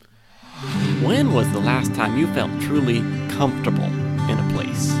When was the last time you felt truly comfortable in a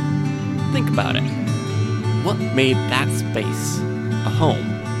place? Think about it. What made that space a home?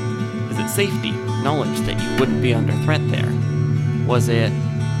 Is it safety, knowledge that you wouldn't be under threat there? Was it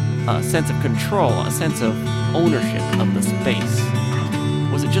a sense of control, a sense of ownership of the space?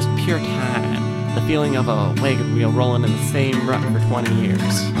 Was it just pure time, the feeling of a wagon wheel rolling in the same rut for 20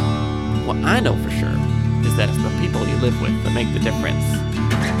 years? What I know for sure is that it's the people you live with that make the difference.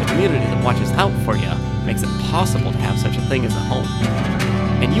 The community that watches out for you makes it possible to have such a thing as a home.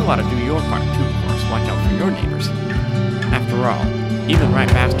 And you ought to do your part too, of course. Watch out for your neighbors. After all, even right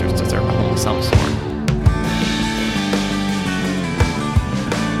bastards deserve a home of some sort.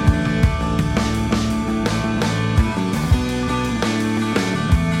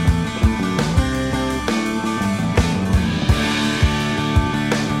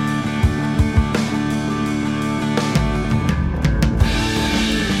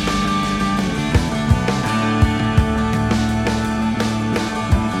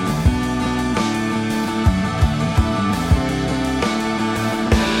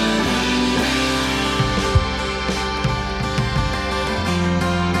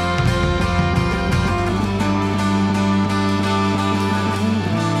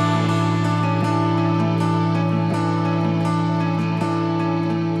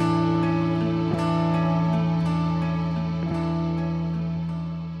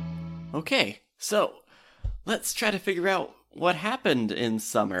 Okay, so let's try to figure out what happened in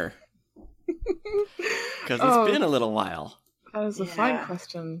summer. Because it's been a little while. That is a fine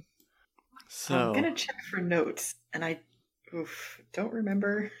question. So I'm going to check for notes, and I don't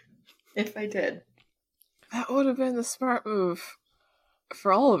remember if I did. That would have been the smart move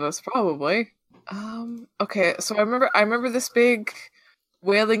for all of us, probably. Okay, so I remember this big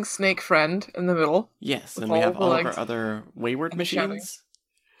wailing snake friend in the middle. yes, with and we all have the all of legs our other wayward and shouting. machines.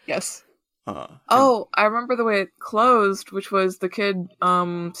 Yes. And I remember the way it closed, which was the kid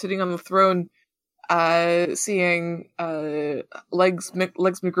sitting on the throne, seeing Legs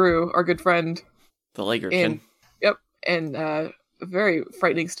McGrew, our good friend, the Lagerkin. in a very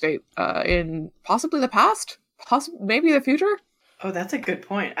frightening state, in possibly the past, maybe the future. Oh, that's a good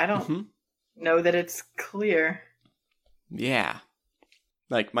point. I don't Mhm. know that it's clear. Yeah.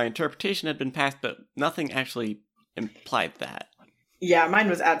 Like, my interpretation had been passed, but nothing actually implied that. Yeah, mine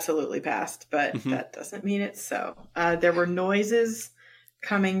was absolutely past, but Mhm. that doesn't mean it's so. There were noises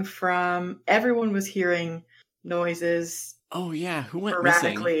coming from... Everyone was hearing noises Oh, yeah, who went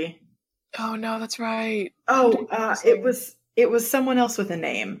missing? sporadically. Oh no, that's right. It was someone else with a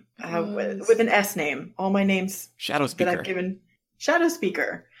name, with an S name. All my names Shadow that I've Speaker. given. Shadow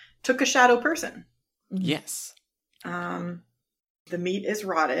Speaker took a shadow person. Yes. The meat is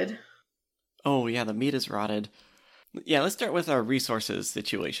rotted. Oh, yeah, the meat is rotted. Yeah, let's start with our resources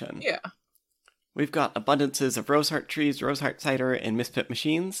situation. Yeah. We've got abundances of Roseheart trees, Roseheart cider, and Mispit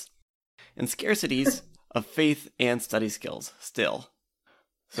machines, and scarcities of faith and study skills, still.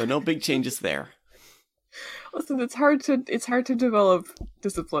 So no big changes there. Listen, it's hard to develop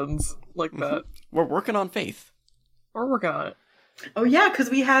disciplines like that. We're working on faith. We're working on it. Oh yeah, because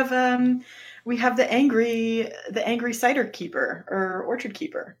we have the angry cider keeper or orchard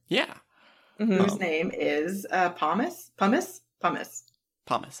keeper, Yeah. Mhm. whose name is Pumice. Pomus,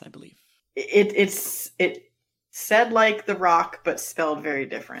 I believe. It said like the rock, but spelled very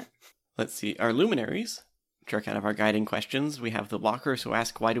different. Let's see, our luminaries, which are kind of our guiding questions. We have the walkers who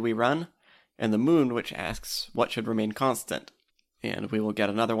ask, why do we run? And the moon, which asks, what should remain constant? And we will get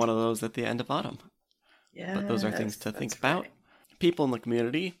another one of those at the end of autumn. Yeah, But those are things to think about. People in the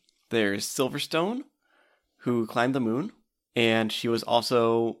community, there's Silverstone, who climbed the moon. And she was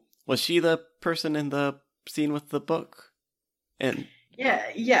also... Was she the person in the scene with the book? And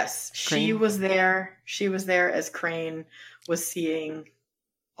Yes, she Crane? was there. She was there as Crane was seeing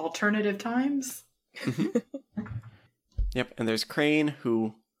alternative times. Yep, and there's Crane,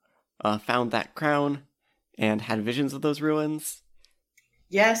 who found that crown and had visions of those ruins.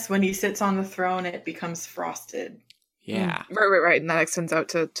 Yes, when he sits on the throne, it becomes frosted. Yeah. Right. And that extends out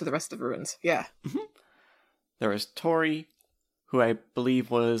to the rest of the ruins. Yeah. There was Tori, who I believe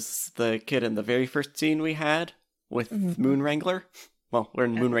was the kid in the very first scene we had with Moon Wrangler. Well,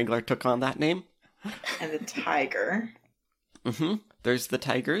 when Moon Wrangler took on that name. And the tiger. There's the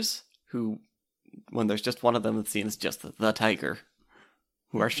tigers, who, when there's just one of them, the scene is just the tiger,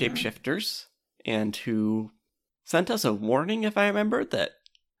 who are shapeshifters, and who sent us a warning, if I remember, that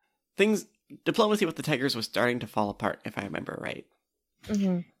diplomacy with the tigers was starting to fall apart, if I remember right.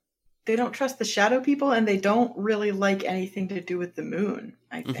 They don't trust the shadow people, and they don't really like anything to do with the moon,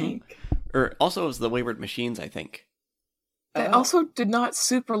 I think. Or also it was the wayward machines, I think. They Oh. also did not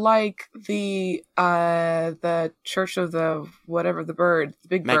super like the Church of the whatever the bird, the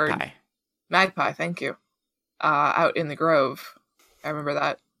big bird. Magpie. Magpie, thank you. Out in the grove. I remember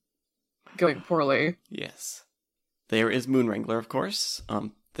that going poorly. Yes. There is Moon Wrangler, of course.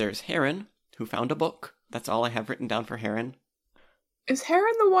 There's Heron, who found a book. That's all I have written down for Heron. Is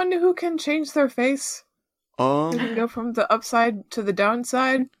Heron the one who can change their face? They can Um, go from the upside to the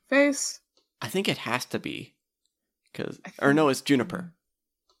downside face? I think it has to be. I Or no, think- it's Juniper.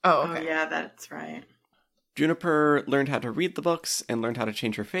 Oh, Oh, okay. yeah, that's right. Juniper learned how to read the books and learned how to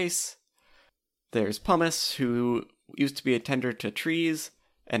change her face. There's Pumice, who used to be a tender to trees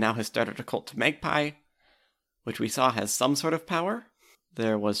and now has started a cult to Magpie, which we saw has some sort of power.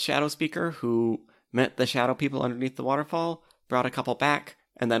 There was Shadow Speaker, who met the shadow people underneath the waterfall, brought a couple back,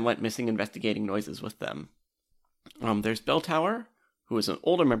 and then went missing investigating noises with them. There's Bell Tower, who is an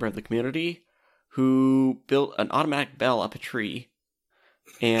older member of the community, who built an automatic bell up a tree.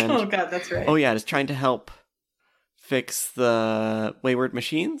 And Oh, God, that's right. oh yeah, is trying to help fix the wayward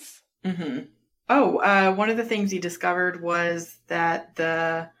machines. Mm-hmm. Oh, one of the things he discovered was that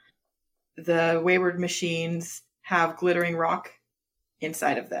the wayward machines have glittering rock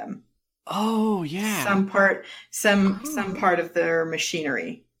inside of them. Oh yeah. Some part of their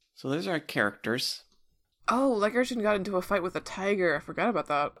machinery. So those are our characters. Oh, Leggerton got into a fight with a tiger. I forgot about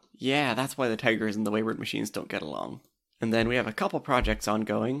that. Yeah, that's why the tigers and the wayward machines don't get along. And then we have a couple projects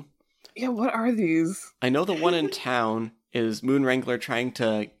ongoing. Yeah, what are these? I know the one in town is Moon Wrangler trying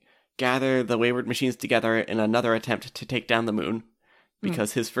to gather the wayward machines together in another attempt to take down the moon,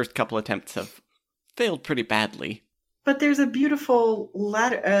 because his first couple attempts have failed pretty badly. But there's a beautiful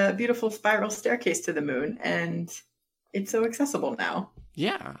ladder, beautiful spiral staircase to the moon, and it's so accessible now.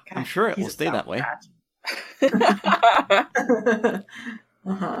 Yeah, I'm God, sure it he's will a stay that way.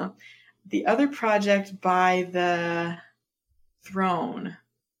 Uh-huh. The other project by the throne.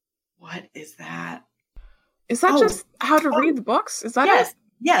 What is that? Is that Oh. just how to Oh. read the books? Is that Yes, it?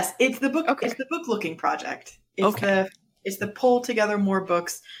 yes, it's the book. Okay. It's the book looking project. It's Okay. it's the pull together more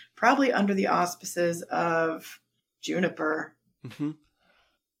books, probably under the auspices of Juniper. Mm-hmm. Do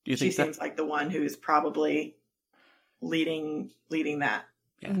you She think that? seems like the one who's probably leading that.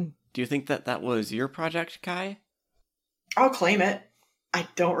 Do you think that that was your project, Kai? I'll claim it. I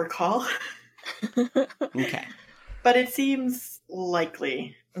don't recall, Okay. but it seems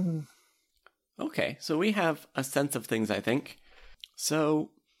likely. Mhm. Okay, so we have a sense of things, I think.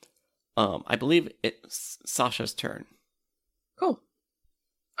 So, I believe it's Sasha's turn. Cool.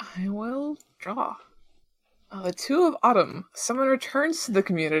 I will draw. The Two of Autumn. Someone returns to the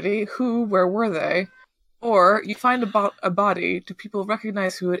community. Who, where were they? Or you find a body. Do people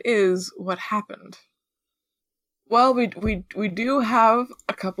recognize who it is? What happened? Well, we do have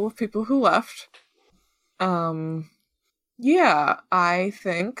a couple of people who left. Yeah, I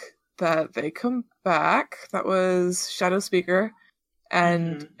think that they come back. That was Shadow Speaker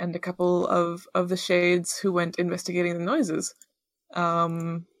and a couple of the shades who went investigating the noises.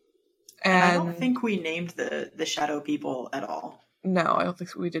 And I don't think we named the shadow people at all. No, I don't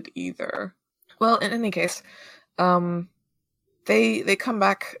think we did either. Well, in any case, they come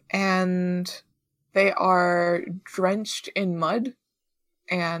back and they are drenched in mud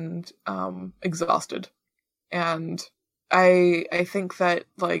and exhausted. And I think that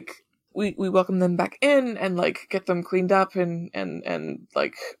like we welcome them back in and like get them cleaned up and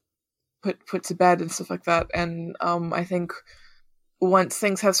like put to bed and stuff like that. And I think once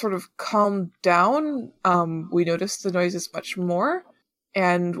things have sort of calmed down, we notice the noises much more.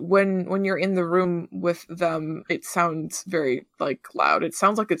 And when you're in the room with them, it sounds very like loud. It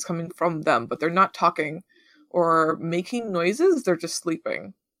sounds like it's coming from them, but they're not talking or making noises. They're just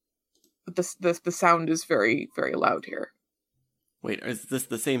sleeping. But the sound is very, very loud here. Wait, is this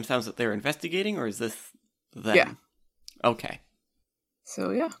the same sounds that they're investigating, or is this them? Yeah. Okay.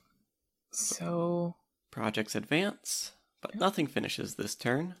 So yeah. So Projects advance, but nothing finishes this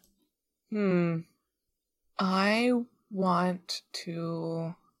turn. I want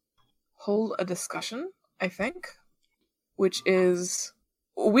to hold a discussion, I think, which is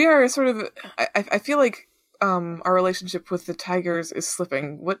we are sort of I feel like our relationship with the tigers is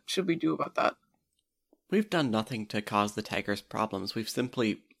slipping. What should we do about that? We've done nothing to cause the tigers problems. We've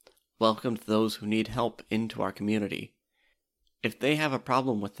simply welcomed those who need help into our community. If they have a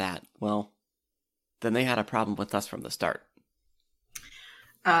problem with that, well, then they had a problem with us from the start.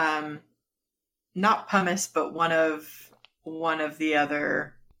 Not Pumice, but one of the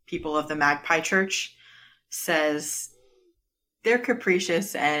other people of the Magpie Church says they're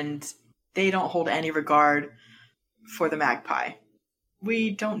capricious and they don't hold any regard for the Magpie.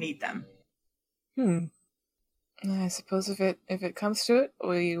 We don't need them. I suppose if it comes to it,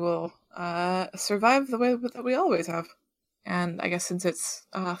 we will survive the way that we always have. And I guess since it's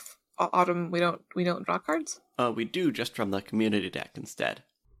autumn, we don't draw cards. We do, just from the community deck instead.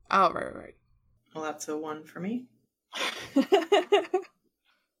 Oh, right. Well, that's a 1 for me.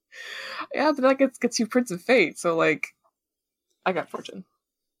 Yeah, but that gets you Prince of Fate, so like, I got Fortune.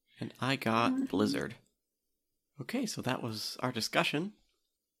 And I got Blizzard. Okay, so that was our discussion.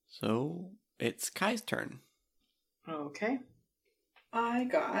 So it's Kai's turn. Okay. I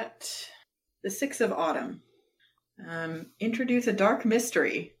got the 6 of Autumn. Introduce a dark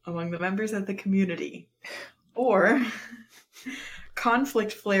mystery among the members of the community. Or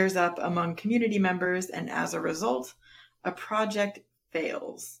conflict flares up among community members, and as a result, a project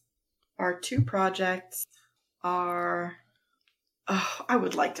fails. Our 2 projects are... Oh, I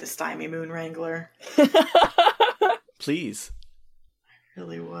would like to stymie Moon Wrangler. Please. I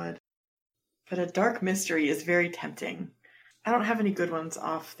really would. But a dark mystery is very tempting. I don't have any good ones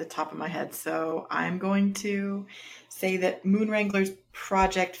off the top of my head, so I'm going to say that Moon Wrangler's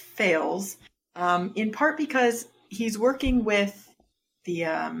project fails, in part because he's working with the,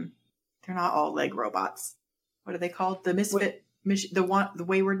 they're not all leg robots. What are they called? The misfit, the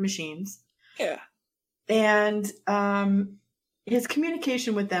wayward machines. Yeah. And his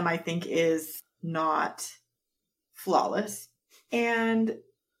communication with them, I think, is not flawless. And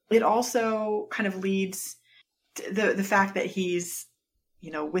it also kind of leads to the fact that he's,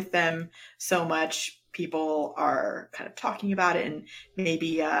 with them so much, people are kind of talking about it, and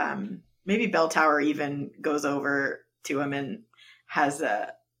maybe Bell Tower even goes over to him and has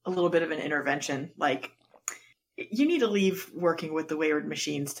a little bit of an intervention. Like, you need to leave working with the wayward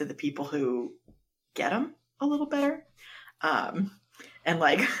machines to the people who get them a little better. And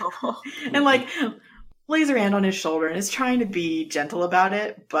lays her hand on his shoulder and is trying to be gentle about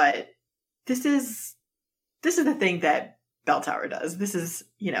it, but this is the thing that Bell Tower does. This is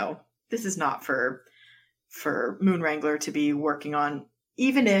not for Moon Wrangler to be working on,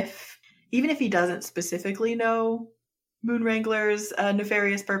 even if he doesn't specifically know Moon Wrangler's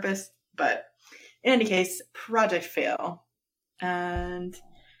nefarious purpose. But in any case, project fail. And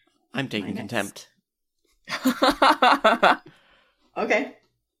I'm taking contempt. Okay.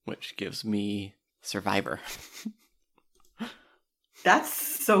 Which gives me Survivor. That's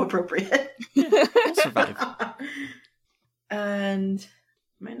so appropriate. We'll survive. And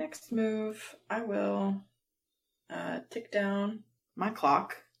my next move, I will tick down my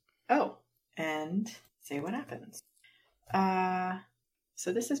clock. Oh, and say what happens.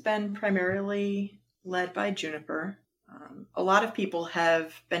 So this has been primarily led by Juniper. A lot of people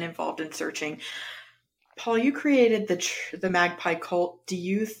have been involved in searching. Paul, you created the Magpie Cult. Do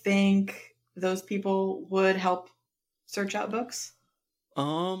you think those people would help search out books?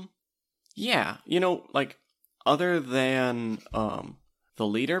 Yeah. Other than the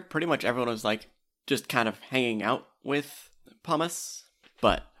leader, pretty much everyone was just kind of hanging out with Pumice.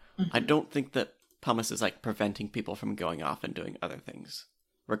 But I don't think that Pumice is preventing people from going off and doing other things,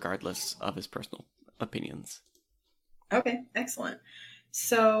 regardless of his personal opinions. Okay, excellent.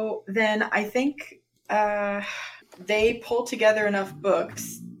 So then I think they pull together enough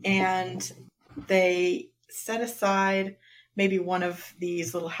books and they set aside maybe one of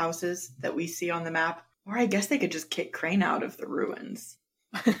these little houses that we see on the map. Or I guess they could just kick Crane out of the ruins.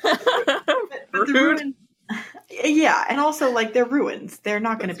 but the ruins, yeah, and also they're ruins. They're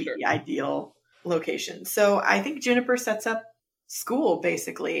not going to be the ideal location. So I think Juniper sets up school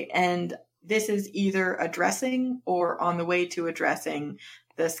basically, and this is either addressing or on the way to addressing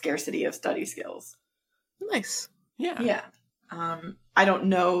the scarcity of study skills. Nice. Yeah. Yeah. I don't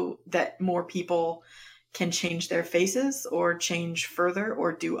know that more people can change their faces or change further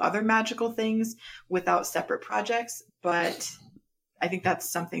or do other magical things without separate projects, but I think that's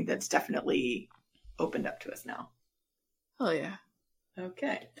something that's definitely opened up to us now. Oh, yeah.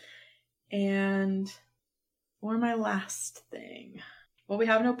 Okay. And for my last thing, well, we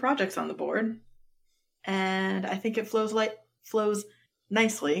have no projects on the board, and I think it flows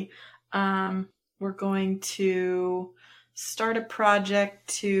nicely. We're going to start a project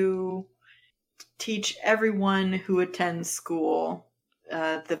to teach everyone who attends school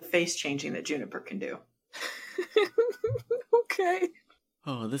the face changing that Juniper can do. Okay.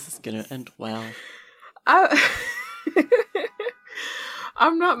 Oh, this is gonna end well.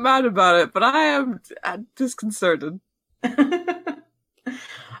 I'm not mad about it, but I am disconcerted.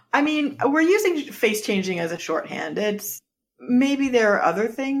 I mean, we're using face changing as a shorthand. It's maybe there are other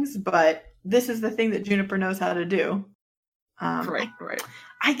things, but this is the thing that Juniper knows how to do. Right.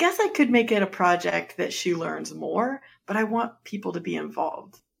 I guess I could make it a project that she learns more, but I want people to be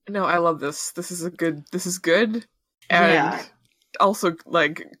involved. No, I love this. This is good. And Yeah. also,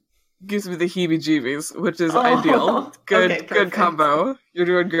 like, gives me the heebie-jeebies, which is Oh, ideal. Good, okay, good perfect. combo. You're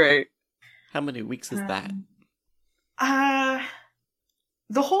doing great. How many weeks is that?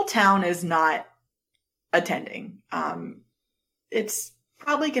 The whole town is not attending. It's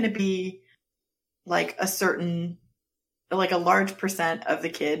probably going to be like a large percent of the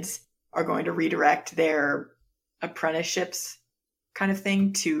kids are going to redirect their apprenticeships kind of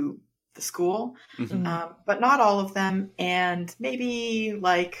thing to the school. Mhm. But not all of them, and maybe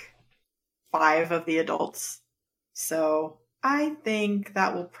like 5 of the adults. So I think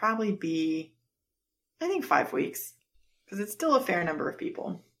that will probably be, 5 weeks, because it's still a fair number of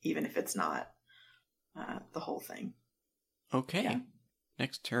people, even if it's not the whole thing. Okay. Yeah.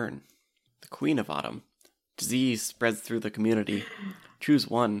 Next turn. The Queen of Autumn. Disease spreads through the community. Choose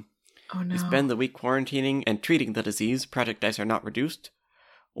one. Oh no. You spend the week quarantining and treating the disease. Project dice are not reduced.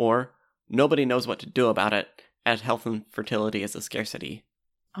 Or nobody knows what to do about it. Add health and fertility as a scarcity.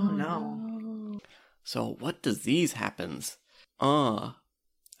 Oh no. So what disease happens? I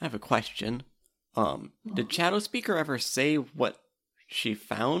have a question. Did Shadow Speaker ever say what she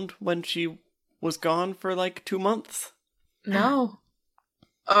found when she was gone for like 2 months? No.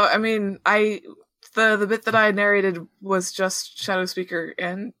 I mean, the bit that I narrated was just Shadow Speaker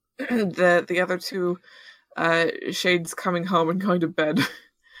and the other two shades coming home and going to bed.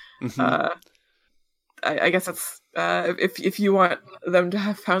 Mhm. I guess that's if you want them to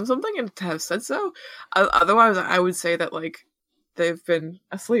have found something and to have said so. Otherwise, I would say that like they've been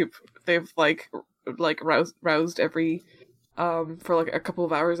asleep. They've like roused every for like a couple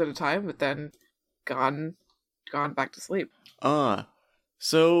of hours at a time, but then gone back to sleep.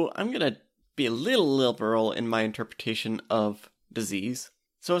 So I'm gonna be a little liberal in my interpretation of disease.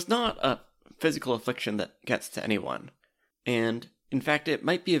 So it's not a physical affliction that gets to anyone. And in fact, it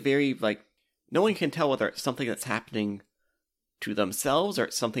might be a very, like, no one can tell whether it's something that's happening to themselves or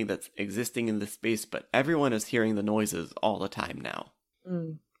it's something that's existing in this space, but everyone is hearing the noises all the time now.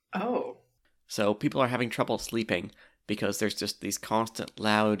 Oh. So people are having trouble sleeping because there's just these constant,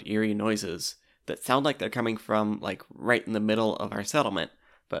 loud, eerie noises that sound like they're coming from, like, right in the middle of our settlement.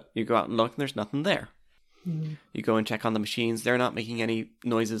 But you go out and look and there's nothing there. You go and check on the machines, they're not making any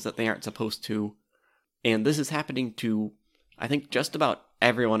noises that they aren't supposed to. And this is happening to, I think, just about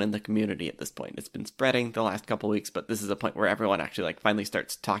everyone in the community at this point. It's been spreading the last couple weeks, but this is a point where everyone actually like finally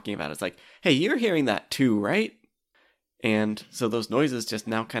starts talking about it. It's like, hey, you're hearing that too, right? And so those noises just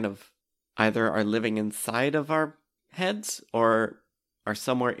now kind of either are living inside of our heads or are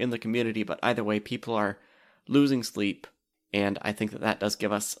somewhere in the community, but either way, people are losing sleep. And I think that does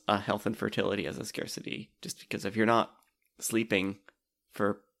give us a health and fertility as a scarcity, just because if you're not sleeping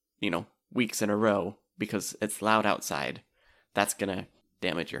for, weeks in a row because it's loud outside, that's gonna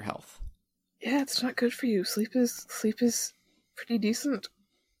damage your health. Yeah, it's not good for you. Sleep is pretty decent.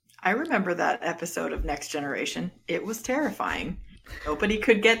 I remember that episode of Next Generation. It was terrifying. Nobody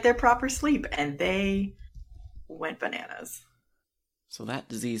could get their proper sleep, and they went bananas. So that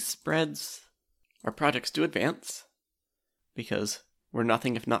disease spreads. Our projects do advance because we're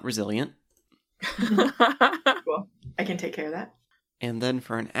nothing if not resilient. Cool. I can take care of that. And then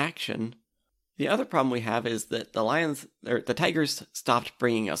for an action, the other problem we have is that the tigers stopped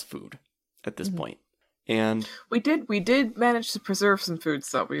bringing us food at this point. And we did manage to preserve some food,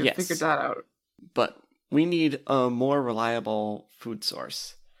 so we figured that out. But we need a more reliable food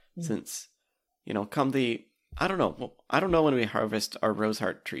source since, I don't know when we harvest our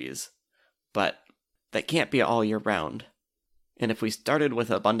roseheart trees, but that can't be all year round. And if we started with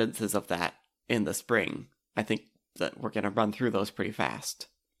abundances of that in the spring, I think that we're going to run through those pretty fast.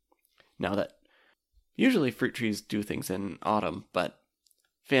 Now that usually fruit trees do things in autumn, but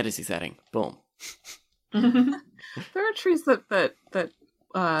fantasy setting, boom. There are trees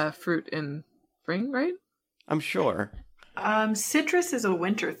that fruit in spring, right? I'm sure. Citrus is a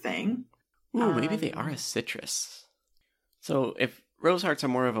winter thing. Ooh, maybe they are a citrus. So if rosehearts are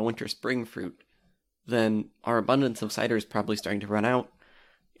more of a winter-spring fruit, then our abundance of cider is probably starting to run out,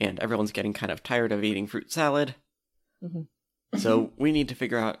 and everyone's getting kind of tired of eating fruit salad. So we need to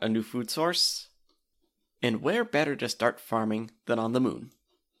figure out a new food source. And where better to start farming than on the moon?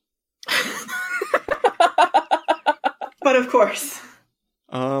 But of course.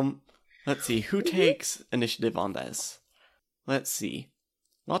 Let's see, who takes initiative on this? Let's see.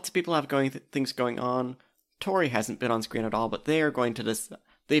 Lots of people have things going on. Tori hasn't been on screen at all, but they are going to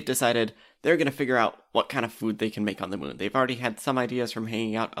they've decided they're going to figure out what kind of food they can make on the moon. They've already had some ideas from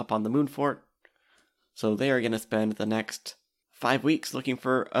hanging out up on the moon fort. So they are going to spend the next 5 weeks looking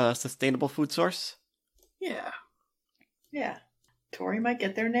for a sustainable food source. Yeah. Tori might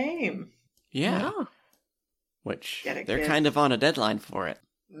get their name. Yeah. Which, Get it, they're kid. kind of on a deadline for it.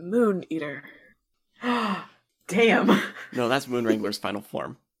 Moon Eater. Damn. No, that's Moon Wrangler's final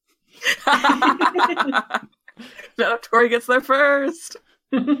form. No, Tori gets there first.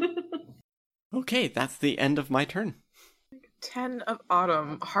 Okay, that's the end of my turn. 10 of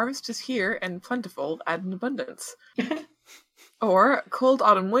autumn. Harvest is here and plentiful and in abundance. Or, cold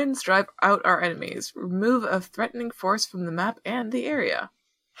autumn winds drive out our enemies. Remove a threatening force from the map and the area.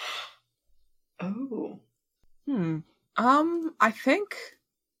 Oh. I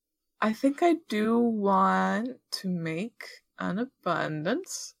think I do want to make an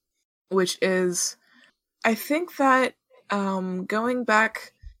abundance, which is, I think that, going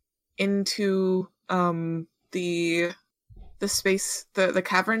back into, the space, the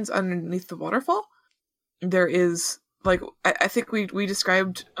caverns underneath the waterfall, there is, like, I think we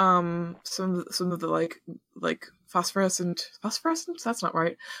described, some of the, like, phosphorescent, that's not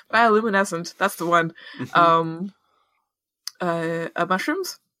right, bioluminescent, that's the one,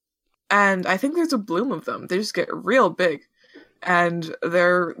 mushrooms, and I think there's a bloom of them. They just get real big, and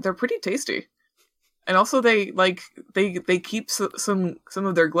they're pretty tasty, and also they keep some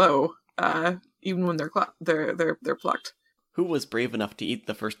of their glow, even when they're plucked. Who was brave enough to eat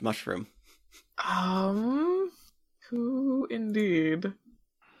the first mushroom? Who indeed?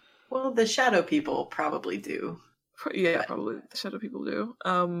 Well, the shadow people probably do. Yeah, probably the shadow people do.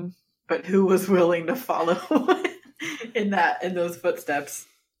 But who was willing to follow in those footsteps?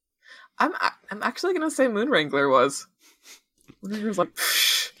 I'm actually gonna say Moon Wrangler was. Moon Wrangler's like,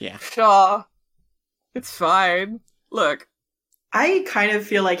 Yeah. Shaw, it's fine. Look, I kind of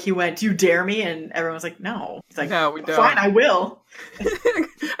feel like he went, "You dare me?" And everyone's like, "No." He's like, no, we don't. "Fine, I will."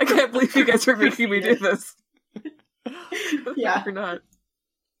 I can't believe you guys are making me do this. Yeah. Or not.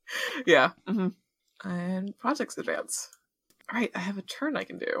 Yeah. Mm-hmm. And projects advance. All right, I have a turn I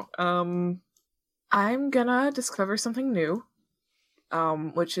can do. I'm gonna discover something new.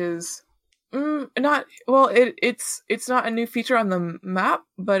 Which is not well. It's not a new feature on the map,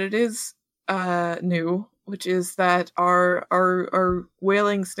 but it is new. Which is that our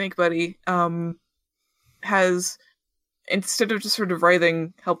wailing snake buddy has, instead of just sort of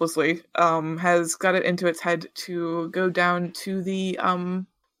writhing helplessly, has got it into its head to go down to the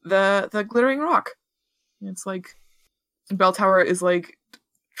glittering rock. It's like Bell Tower is like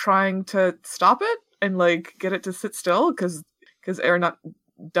trying to stop it and like get it to sit still because they're not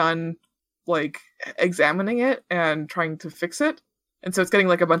done like examining it and trying to fix it, and so it's getting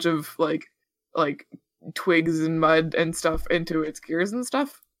like a bunch of like twigs and mud and stuff into its gears and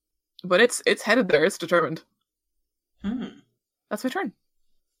stuff. But it's headed there. It's determined. That's my turn.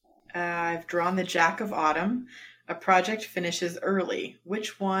 I've drawn the Jack of Autumn. A project finishes early.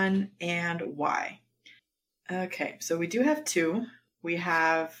 Which one and why? Okay, so we do have two. We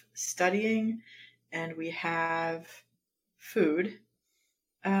have studying and we have food.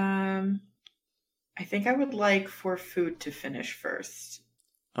 I think I would like for food to finish first.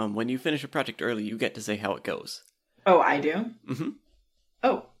 When you finish a project early, you get to say how it goes. Oh, I do? Mm-hmm.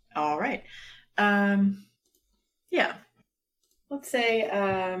 Oh, all right. Yeah. Let's say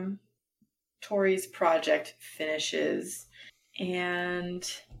Tori's project finishes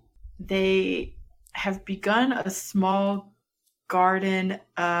and they have begun a small garden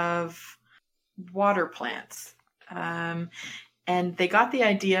of water plants. And they got the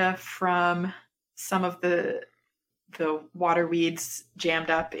idea from some of the water weeds jammed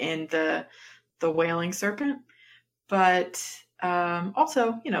up in the wailing serpent. But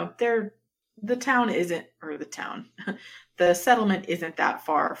also, the settlement isn't that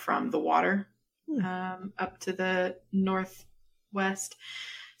far from the water, up to the northwest.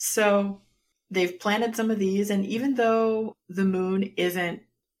 So they've planted some of these, and even though the moon isn't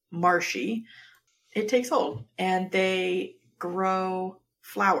marshy, it takes hold, and they grow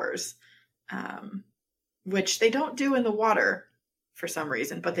flowers, which they don't do in the water for some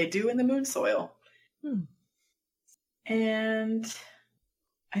reason, but they do in the moon soil. And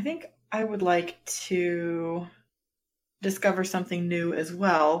I think I would like to discover something new as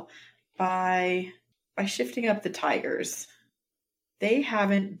well by shifting up the tigers. They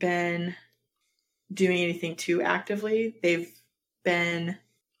haven't been doing anything too actively. They've been,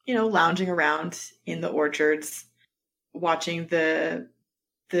 lounging around in the orchards, watching the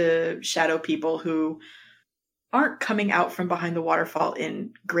shadow people who aren't coming out from behind the waterfall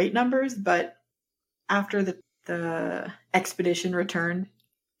in great numbers, but after the expedition returned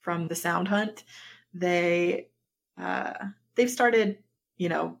from the sound hunt, they've started,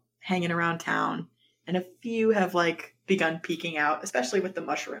 hanging around town, and a few have begun peeking out, especially with the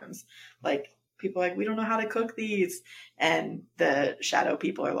mushrooms. people are like, we don't know how to cook these. And the shadow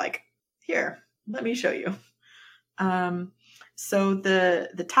people are like, here, let me show you. So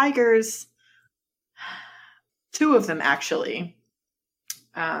the tigers, two of them actually,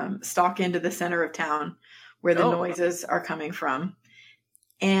 stalk into the center of town where the noises are coming from.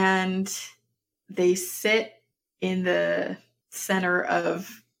 And they sit in the center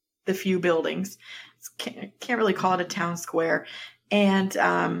of the few buildings. Can't really call it a town square. And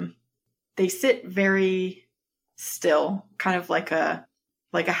they sit very still, kind of like a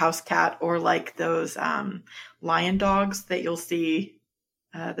house cat, or like those lion dogs that you'll see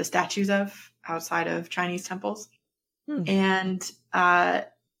the statues of outside of Chinese temples. And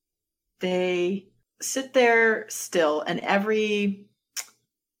they sit there still, and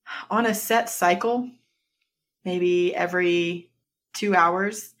on a set cycle, maybe every 2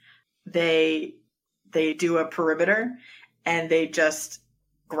 hours, they do a perimeter and they just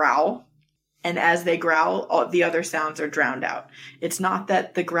growl. And as they growl, all the other sounds are drowned out. It's not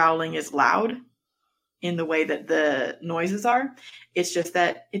that the growling is loud in the way that the noises are. It's just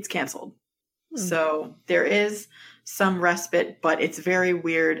that it's canceled. So there is some respite, but it's very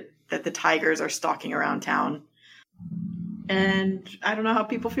weird that the tigers are stalking around town. And I don't know how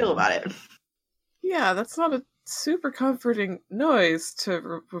people feel about it. Yeah, that's not a super comforting noise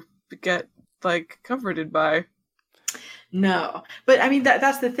to get, like, comforted by. No. But, I mean,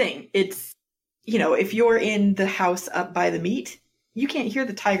 that's the thing. It's, you know, if you're in the house up by the meat, you can't hear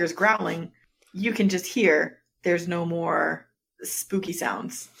the tigers growling. You can just hear there's no more spooky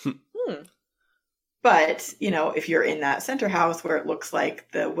sounds. But, you know, if you're in that center house where it looks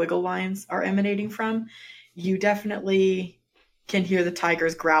like the wiggle lines are emanating from, you definitely can hear the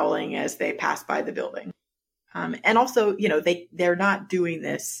tigers growling as they pass by the building. And also, you know, they're not doing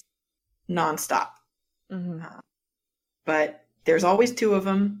this nonstop. But there's always two of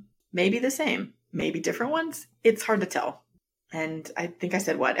them, maybe the same, maybe different ones. It's hard to tell. And I think I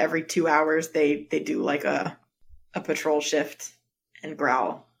said, every 2 hours they do like a patrol shift and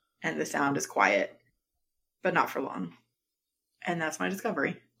growl, and the sound is quiet, but not for long. And that's my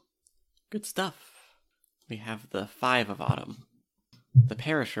discovery. Good stuff. We have the 5 of autumn. The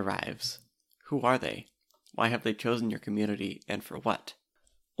parish arrives. Who are they? Why have they chosen your community, and for what?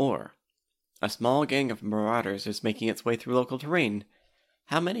 Or, a small gang of marauders is making its way through local terrain.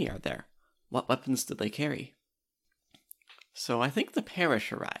 How many are there? What weapons do they carry? So I think the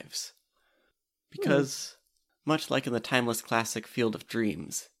parish arrives. Because, much like in the timeless classic Field of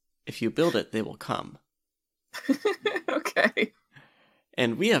Dreams, if you build it, they will come. Okay.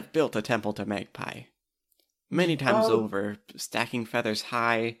 And we have built a temple to Magpie. Many times over, stacking feathers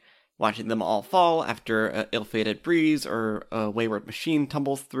high, watching them all fall after an ill-fated breeze or a wayward machine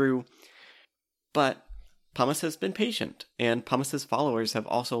tumbles through. But Pumice has been patient, and Pumice's followers have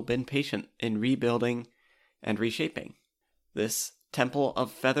also been patient in rebuilding and reshaping this temple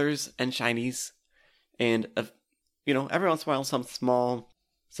of feathers and shinies, and every once in a while some small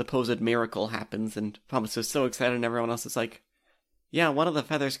supposed miracle happens, and Pumice is so excited, and everyone else is like, yeah, one of the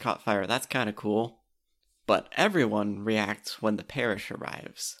feathers caught fire, that's kind of cool. But everyone reacts when the parish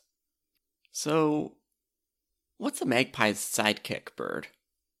arrives. So, what's a magpie's sidekick bird?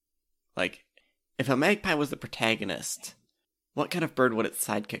 Like, if a magpie was the protagonist, what kind of bird would its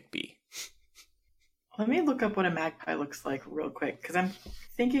sidekick be? Let me look up what a magpie looks like real quick, because I'm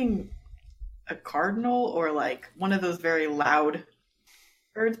thinking a cardinal or like one of those very loud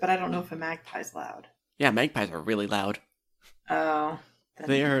birds, but I don't know if a magpie's loud. Yeah, magpies are really loud. Oh.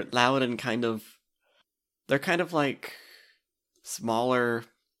 They are loud and they're kind of like smaller,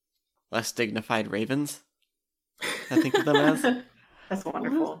 less dignified ravens. I think of them as. That's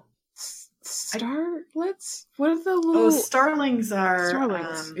wonderful. Starlets? What are the little... starlings are...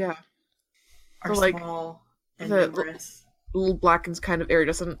 Starlings, yeah. Are like, small and the numerous. Little black and kind of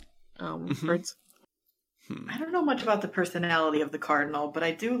iridescent birds. I don't know much about the personality of the cardinal, but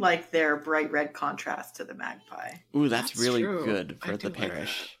I do like their bright red contrast to the magpie. Ooh, that's really true. good for the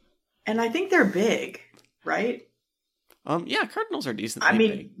parish. And I think they're big, right? Yeah, cardinals are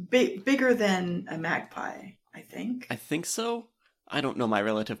decently big. Bigger than a magpie, I think. I think so. I don't know my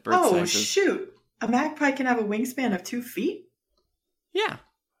relative bird sizes. Oh, shoot. A magpie can have a wingspan of 2 feet? Yeah.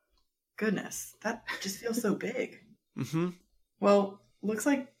 Goodness, that just feels so big. Mm-hmm. Well, looks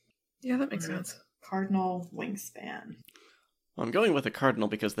like... Yeah, that makes sense. Cardinal wingspan. Well, I'm going with a cardinal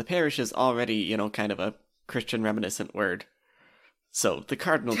because the parish is already, kind of a Christian reminiscent word. So the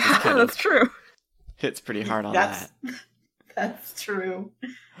cardinal just kind that's of true. hits pretty hard on that. That's true.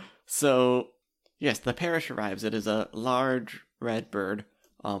 So, yes, the parish arrives. It is a large red bird.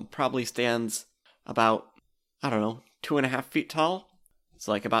 Probably stands about, 2.5 feet tall. It's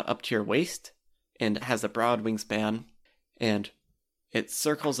like about up to your waist. and it has a broad wingspan, and it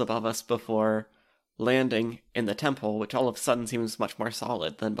circles above us before landing in the temple, which all of a sudden seems much more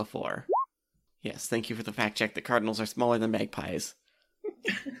solid than before. Yes, thank you for the fact check. The cardinals are smaller than magpies.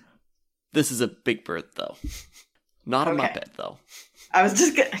 This is a big bird, though. Not a Muppet, though. I was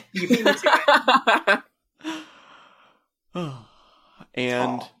just gonna... You beat me to it.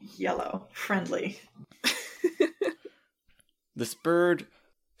 And... Tall, yellow, friendly. This bird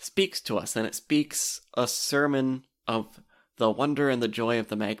speaks to us, and it speaks a sermon of the wonder and the joy of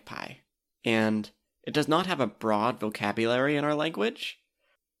the magpie. And it does not have a broad vocabulary in our language,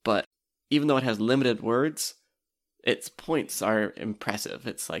 but even though it has limited words, its points are impressive.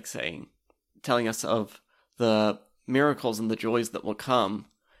 It's like telling us of the miracles and the joys that will come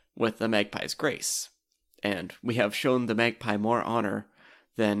with the magpie's grace. And we have shown the magpie more honor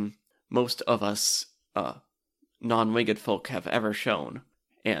than most of us non-winged folk have ever shown.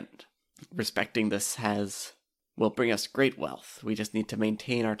 And respecting this will bring us great wealth. We just need to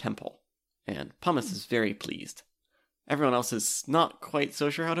maintain our temple. And Pumice is very pleased. Everyone else is not quite so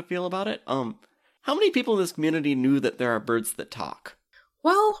sure how to feel about it. How many people in this community knew that there are birds that talk?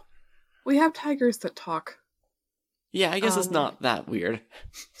 Well, we have tigers that talk. Yeah, I guess it's not that weird.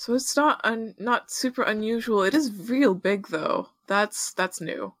 So it's not super unusual. It is real big, though. That's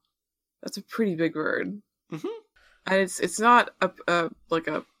new. That's a pretty big bird. Mm-hmm. And it's not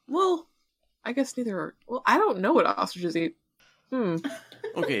well, I guess neither are. Well, I don't know what ostriches eat.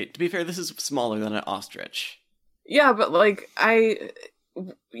 Okay, to be fair, this is smaller than an ostrich. Yeah, but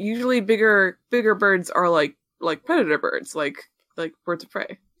usually bigger birds are like predator birds, like birds of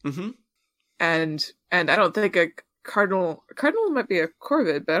prey. Mm-hmm. And I don't think a cardinal might be a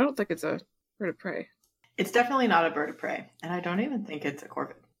corvid, but I don't think it's a bird of prey. It's definitely not a bird of prey, and I don't even think it's a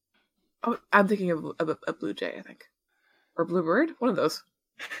corvid. Oh, I'm thinking of a blue jay, I think, or bluebird, one of those.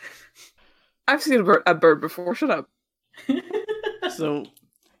 I've seen a bird before. Shut up. So,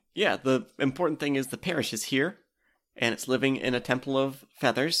 yeah, the important thing is the parish is here, and it's living in a temple of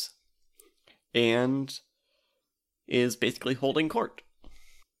feathers, and is basically holding court.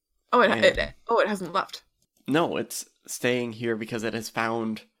 Oh, it hasn't left. No, it's staying here because it has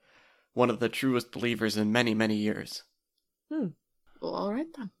found one of the truest believers in many, many years. Well, all right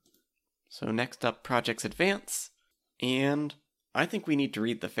then. So next up, Projects Advance, and I think we need to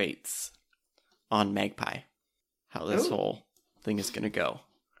read the fates on Magpie. How this whole thing is going to go.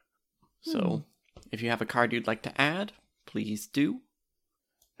 So, if you have a card you'd like to add, please do.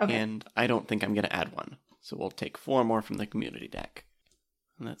 Okay. And I don't think I'm going to add one. So we'll take 4 more from the community deck.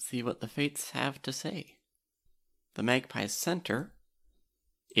 And let's see what the fates have to say. The Magpie's center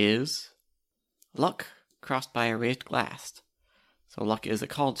is luck crossed by a raised glass. So luck is a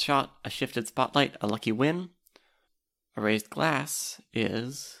called shot, a shifted spotlight, a lucky win. A raised glass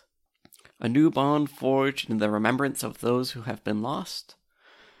is a new bond forged in the remembrance of those who have been lost,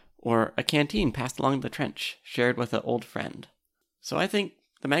 or a canteen passed along the trench, shared with an old friend. So I think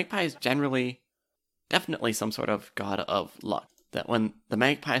the magpie is definitely some sort of god of luck. That when the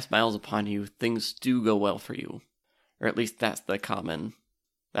magpie smiles upon you, things do go well for you. Or at least that's the common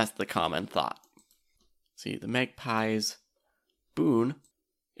thought. See, the magpie's boon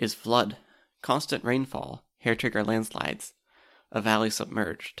is flood, constant rainfall, hair trigger landslides, a valley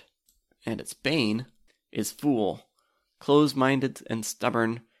submerged. And its bane is fool, close-minded and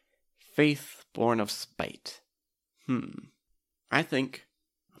stubborn, faith born of spite. I think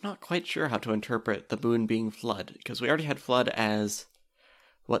I'm not quite sure how to interpret the boon being flood, because we already had flood as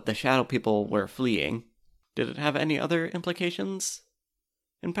what the shadow people were fleeing. Did it have any other implications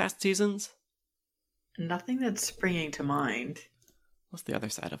in past seasons? Nothing that's springing to mind. What's the other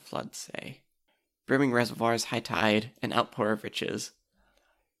side of flood say? Brimming reservoirs, high tide, an outpour of riches.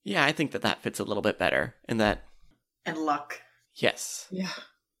 Yeah, I think that fits a little bit better in that. And luck. Yes. Yeah.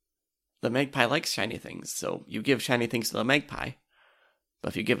 The magpie likes shiny things, so you give shiny things to the magpie. But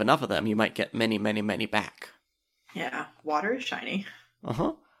if you give enough of them, you might get many, many, many back. Yeah, water is shiny.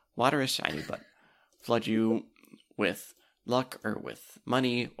 Water is shiny, but flood you with luck, or with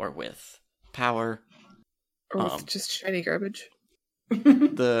money, or with power. Or with just shiny garbage.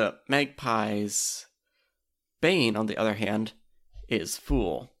 The magpie's bane, on the other hand, is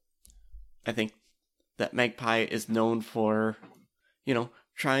fool. I think that magpie is known for,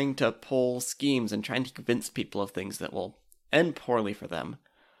 trying to pull schemes and trying to convince people of things that will end poorly for them,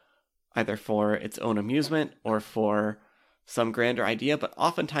 either for its own amusement or for some grander idea, but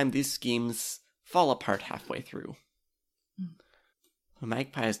oftentimes these schemes fall apart halfway through. A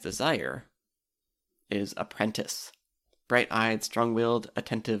magpie's desire is apprentice, bright-eyed, strong-willed,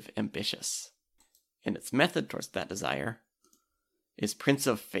 attentive, ambitious. And its method towards that desire is Prince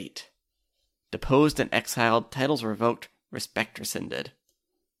of Fate, deposed and exiled, titles revoked, respect rescinded.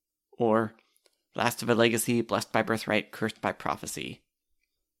 Or, last of a legacy, blessed by birthright, cursed by prophecy.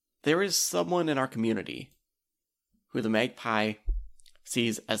 There is someone in our community who the magpie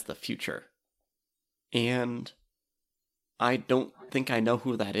sees as the future. And I don't think I know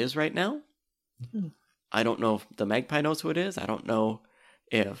who that is right now. I don't know if the magpie knows who it is. I don't know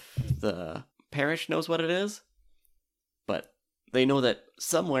if the parish knows what it is. But they know that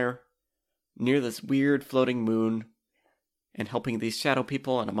somewhere near this weird floating moon and helping these shadow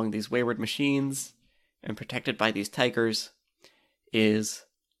people and among these wayward machines and protected by these tigers is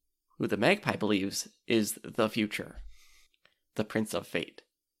who the magpie believes is the future. The Prince of Fate.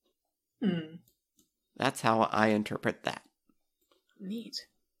 That's how I interpret that. Neat.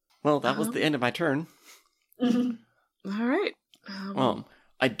 Well, that was the end of my turn. All right.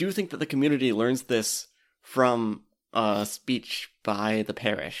 I do think that the community learns this from a speech by the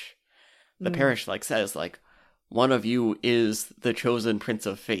parish. The parish says one of you is the chosen Prince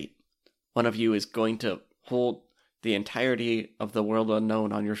of Fate. One of you is going to hold the entirety of the world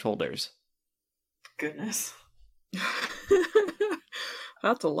unknown on your shoulders. Goodness.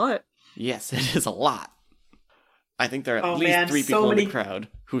 That's a lot. Yes, it is a lot. I think there are at least 3 people in the crowd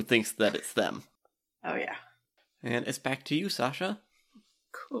who thinks that it's them. Oh, yeah. And it's back to you, Sasha.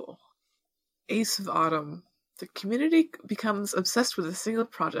 Cool. Ace of Autumn. The community becomes obsessed with a single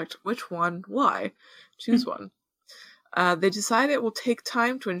project. Which one? Why? Choose one. They decide it will take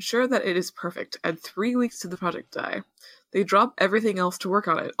time to ensure that it is perfect. Add 3 weeks to the project die. They drop everything else to work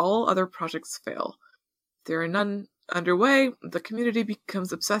on it. All other projects fail. There are none underway. The community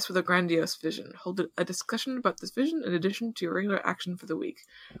becomes obsessed with a grandiose vision. Hold a discussion about this vision in addition to your regular action for the week.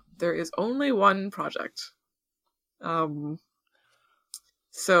 There is only one project.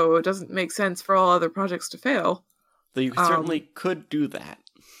 So it doesn't make sense for all other projects to fail. Though you certainly could do that.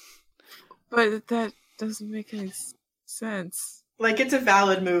 But that doesn't make any sense. It's a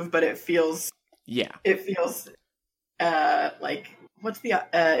valid move, but it feels... Yeah. It feels, it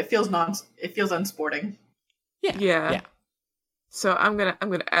feels unsporting. Yeah. So I'm gonna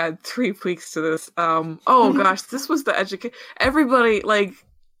add 3 weeks to this. Oh gosh, this was the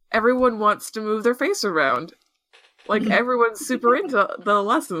everyone wants to move their face around. Everyone's super into the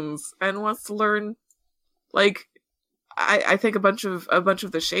lessons and wants to learn. I think a bunch of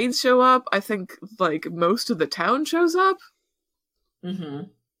the shades show up. I think most of the town shows up. Mm-hmm.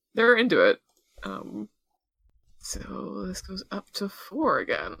 They're into it. So this goes up to 4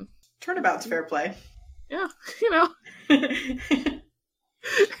 again. Turnabout's fair play. Yeah,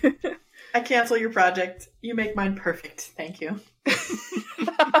 I cancel your project. You make mine perfect. Thank you.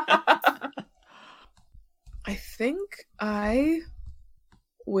 I think I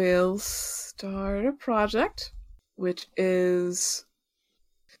will start a project, which is...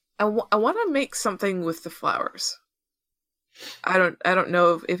 I want to make something with the flowers. I don't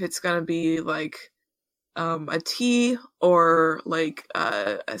know if it's going to be a tea or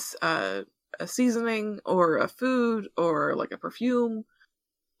a seasoning or a food or a perfume.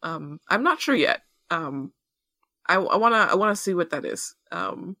 I'm not sure yet. I want to see what that is.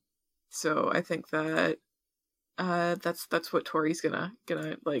 So I think that that's what Tori's gonna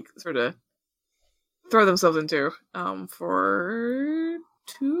sort of throw themselves into for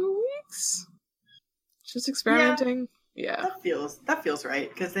 2 weeks. Just experimenting. Yeah. That feels right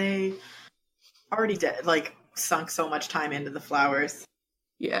because they already sunk so much time into the flowers.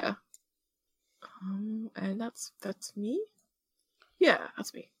 Yeah. And that's me? Yeah,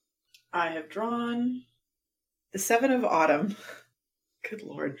 that's me. I have drawn the 7 of Autumn. Good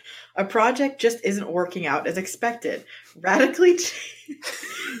lord. A project just isn't working out as expected. Radically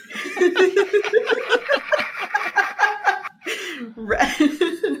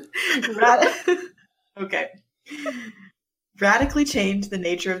Okay. Radically change the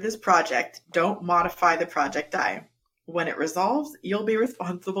nature of this project. Don't modify the project die. When it resolves, you'll be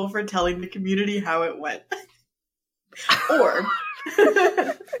responsible for telling the community how it went.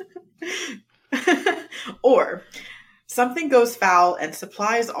 Or something goes foul and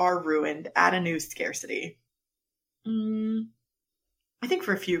supplies are ruined. Add a new scarcity. I think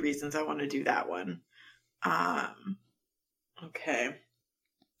for a few reasons I want to do that one. Okay.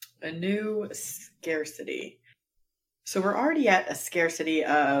 A new scarcity. So we're already at a scarcity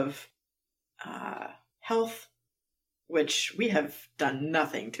of health, which we have done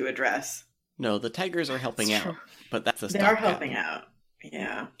nothing to address. No, the tigers are helping out, but that's a They are helping out.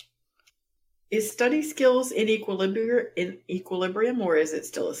 Yeah. Is study skills in equilibrium, or is it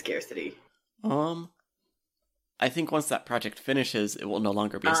still a scarcity? I think once that project finishes, it will no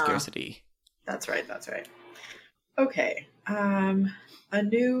longer be a scarcity. That's right. Okay. A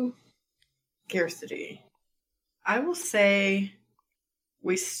new Scarcity. I will say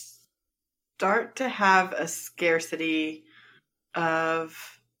we start to have a scarcity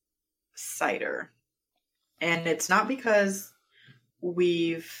of cider. And it's not because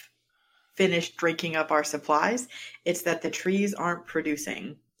we've finished drinking up our supplies. It's that the trees aren't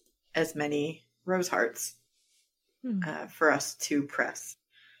producing as many rose hearts for us to press.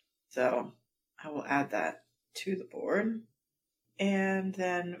 So I will add that to the board. And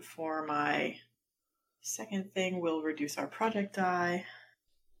then for my second thing, we'll reduce our project die.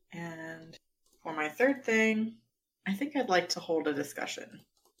 And for my third thing, I think I'd like to hold a discussion.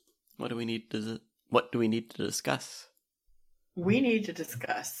 What do we need to discuss? We need to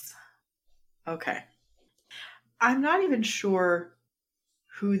discuss. Okay. I'm not even sure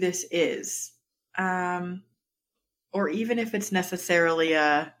who this is. Or even if it's necessarily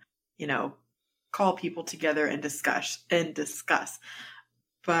a, call people together and discuss.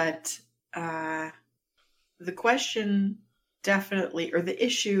 But the question definitely, or the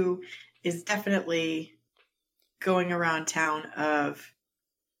issue is definitely going around town of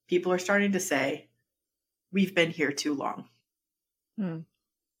people are starting to say, we've been here too long.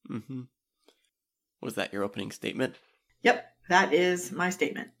 Mm-hmm. Was that your opening statement? Yep, that is my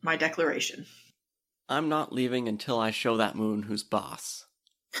statement, my declaration. I'm not leaving until I show that moon who's boss.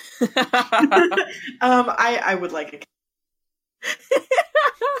 I would like a...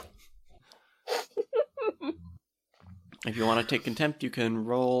 If you want to take contempt, you can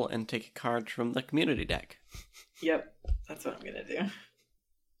roll and take a card from the community deck. Yep, that's what I'm going to do.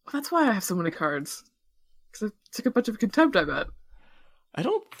 That's why I have so many cards. Because I took a bunch of contempt, I bet. I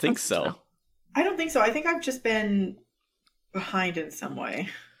don't think so. I don't think so. I think I've just been behind in some way.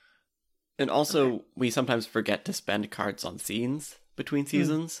 And also, we sometimes forget to spend cards on scenes between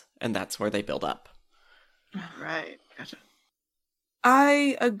seasons, and that's where they build up. Right, gotcha.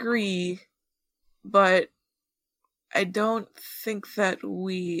 I agree, but I don't think that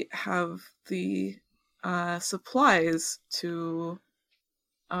we have the supplies to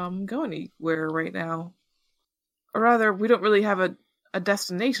go anywhere right now. Or rather, we don't really have a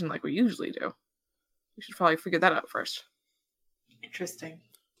destination like we usually do. We should probably figure that out first. Interesting.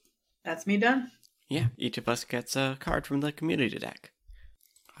 That's me done? Yeah, each of us gets a card from the community deck.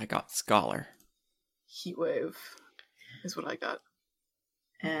 I got Scholar. Heatwave is what I got.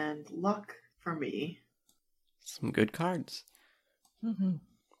 And Luck for me. Some good cards. Mm-hmm.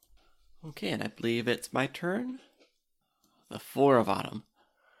 Okay, and I believe it's my turn. The Four of Autumn.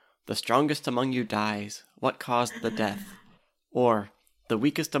 The strongest among you dies. What caused the death? Or, the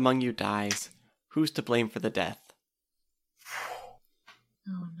weakest among you dies. Who's to blame for the death?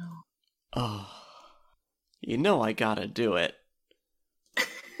 Oh, no. Oh, you know I gotta do it.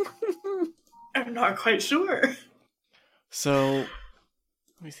 I'm not quite sure. So, let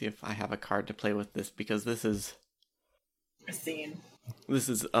me see if I have a card to play with this, because this is A scene. This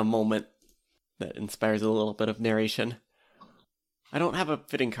is a moment that inspires a little bit of narration. I don't have a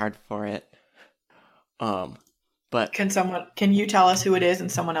fitting card for it. But Can you tell us who it is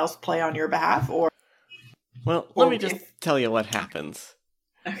and someone else play on your behalf, or? Well, let me just tell you what happens.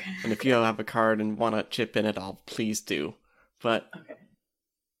 Okay. And if you have a card and want to chip in at all, please do. But Okay.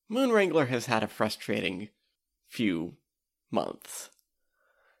 Moon Wrangler has had a frustrating few months.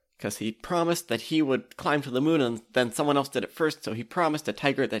 Because he promised that he would climb to the moon, and then someone else did it first, so he promised a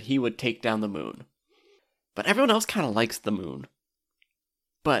tiger that he would take down the moon. But everyone else kind of likes the moon.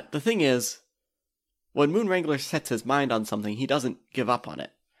 But the thing is, when Moon Wrangler sets his mind on something, he doesn't give up on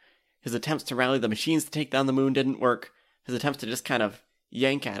it. His attempts to rally the machines to take down the moon didn't work. His attempts to just kind of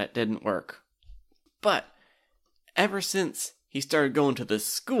yank at it didn't work. But ever since he started going to this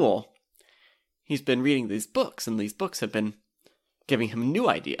school, he's been reading these books, and these books have been giving him new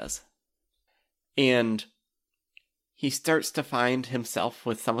ideas. And he starts to find himself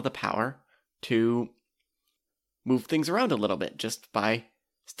with some of the power to move things around a little bit just by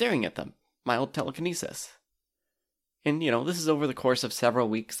staring at them. Mild telekinesis. And, this is over the course of several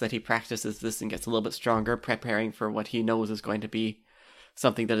weeks that he practices this and gets a little bit stronger, preparing for what he knows is going to be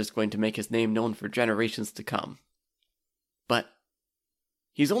something that is going to make his name known for generations to come. But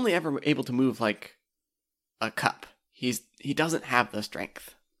he's only ever able to move like a cup. He doesn't have the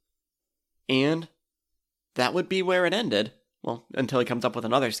strength. And that would be where it ended, well, until he comes up with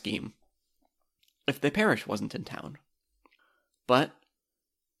another scheme, if the parish wasn't in town. But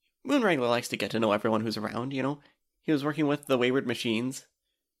Moon Wrangler likes to get to know everyone who's around, He was working with the Wayward Machines.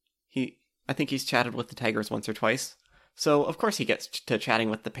 I think he's chatted with the Tigers once or twice. So, of course, he gets to chatting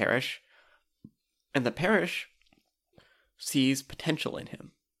with the parish. And the parish sees potential in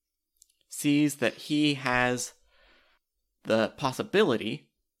him. Sees that he has the possibility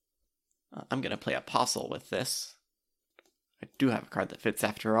I'm going to play Apostle with this. I do have a card that fits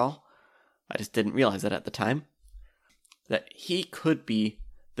after all. I just didn't realize it at the time. That he could be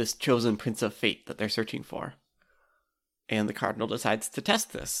this chosen Prince of Fate that they're searching for. And the Cardinal decides to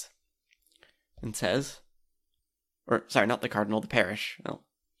test this. And says... Or, sorry, not the Cardinal, the Parish. Well,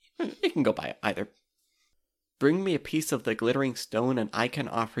 it can go by either. Bring me a piece of the glittering stone and I can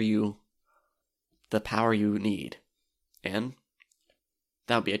offer you the power you need. And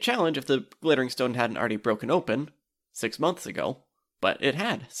that would be a challenge if the glittering stone hadn't already broken open 6 months ago. But it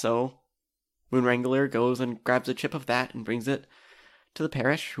had, so Moon Wrangler goes and grabs a chip of that and brings it to the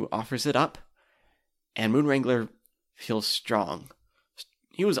Parish, who offers it up. And Moon Wrangler feels strong.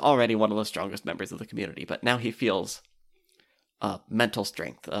 He was already one of the strongest members of the community, but now he feels mental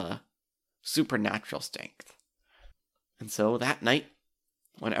strength, supernatural strength. And so that night,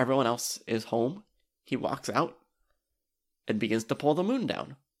 when everyone else is home, he walks out and begins to pull the moon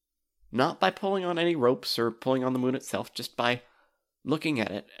down. Not by pulling on any ropes or pulling on the moon itself, just by looking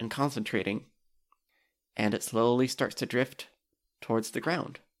at it and concentrating. And it slowly starts to drift towards the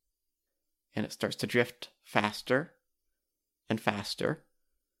ground. And it starts to drift faster and faster.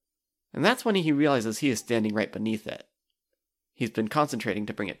 And that's when he realizes he is standing right beneath it. He's been concentrating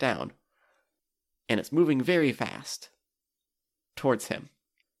to bring it down. And it's moving very fast towards him.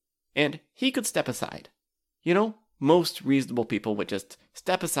 And he could step aside. You know, most reasonable people would just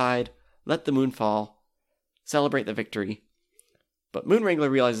step aside, let the moon fall, celebrate the victory. But Moon Wrangler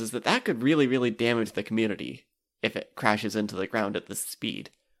realizes that that could really, really damage the community if it crashes into the ground at this speed.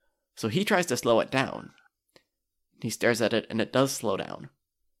 So he tries to slow it down. He stares at it and it does slow down.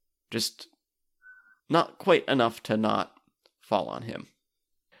 Just not quite enough to not fall on him.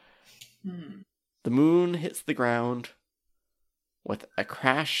 The moon hits the ground with a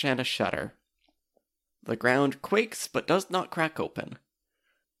crash and a shudder. The ground quakes but does not crack open.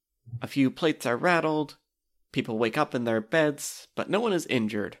 A few plates are rattled, people wake up in their beds, but no one is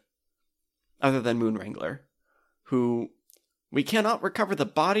injured, other than Moon Wrangler, who we cannot recover the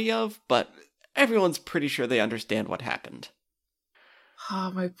body of, but everyone's pretty sure they understand what happened.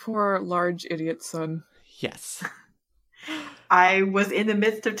 Ah, my poor large idiot son. Yes. I was in the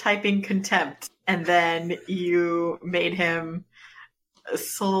midst of typing contempt, and then you made him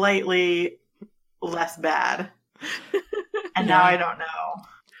slightly less bad. And now I don't know.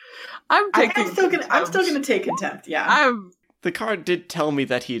 I'm still gonna take contempt. Yeah. The card did tell me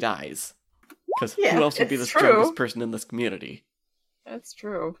that he dies, because Yeah, who else would be the it's strongest true. person in this community? That's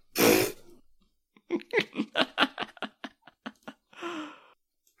true.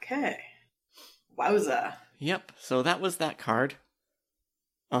 Okay. Wowza. Yep. So that was that card.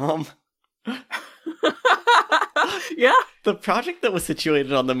 Yeah. The project that was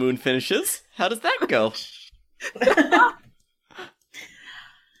situated on the moon finishes. How does that go?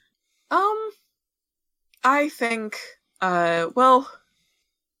 I think, well,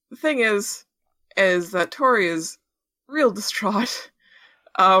 the thing is that Tori is real distraught.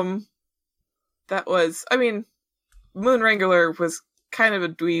 That was, I mean, Moon Wrangler was kind of a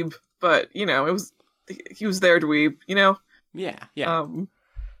dweeb, but, you know, he was their dweeb, you know? Yeah.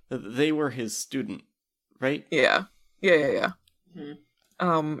 They were his student, right? Yeah.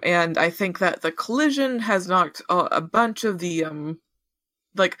 Mm-hmm. And I think that the collision has knocked a bunch of the,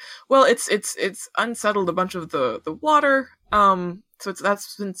 it's unsettled a bunch of the water, so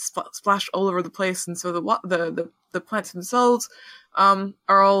that's been splashed all over the place, and so the plants themselves, are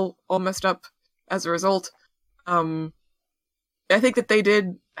all messed up as a result. I think that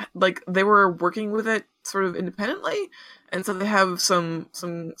they were working with it sort of independently, and so they have some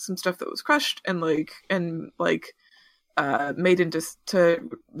stuff that was crushed and made into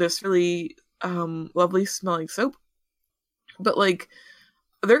this really lovely smelling soap. But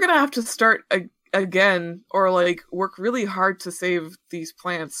they're gonna have to start again, or work really hard to save these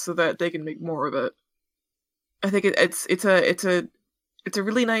plants so that they can make more of it. I think it's a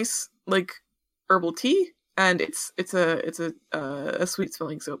really nice herbal tea, and it's a sweet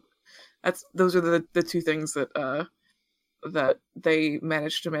smelling soap. Those are the two things that they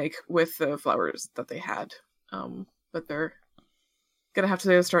managed to make with the flowers that they had. But they're gonna have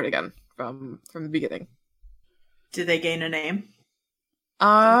to start again from the beginning. Did they gain a name?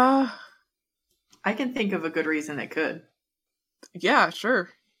 I can think of a good reason it could. Yeah,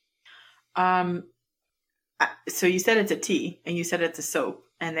 sure. So you said it's a tea, and you said it's a soap,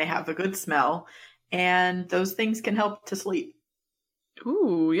 and they have a good smell, and those things can help to sleep.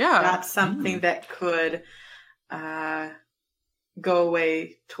 Ooh, yeah. That's something that could go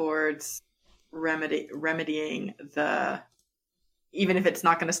away towards remedying even if it's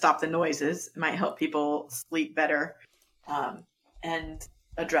not going to stop the noises, it might help people sleep better, and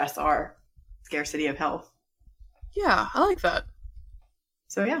address our scarcity of health. Yeah, I like that.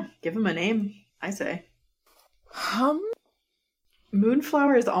 So yeah, give them a name, I say. Um,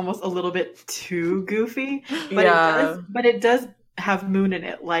 Moonflower is almost a little bit too goofy, but yeah. it does have moon in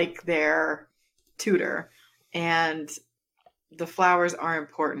it, like their tutor. And the flowers are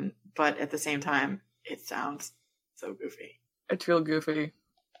important, but at the same time, it sounds so goofy. It's real goofy.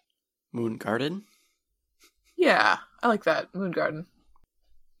 Moon Garden? Yeah, I like that. Moon Garden.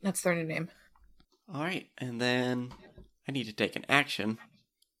 That's their new name. Alright, and then I need to take an action.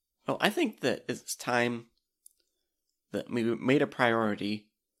 Well, I think that it's time that we made a priority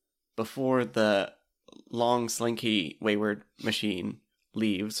before the long, slinky, wayward machine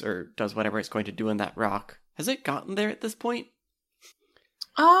leaves or does whatever it's going to do in that rock. Has it gotten there at this point?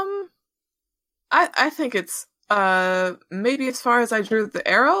 I think it's maybe as far as I drew the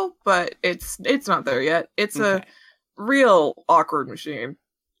arrow, but it's not there yet. It's a real awkward machine.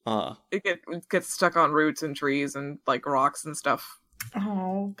 It gets stuck on roots and trees and like rocks and stuff.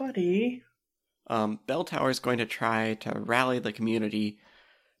 Oh, buddy. Bell Tower is going to try to rally the community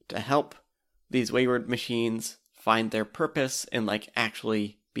to help these wayward machines find their purpose and like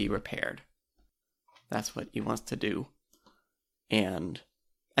actually be repaired. That's what he wants to do. And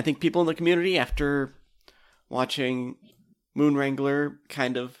I think people in the community, after watching Moon Wrangler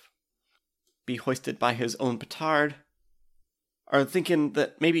kind of be hoisted by his own petard, are thinking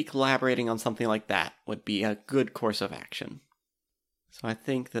that maybe collaborating on something like that would be a good course of action. So I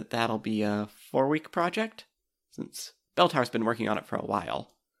think that that'll be a 4-week project, since Bell Tower's been working on it for a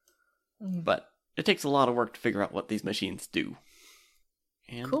while. But it takes a lot of work to figure out what these machines do.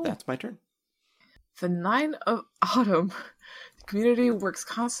 And Cool. That's my turn. The 9 of Autumn. The community works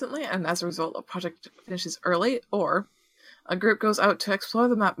constantly, and as a result, a project finishes early, or a group goes out to explore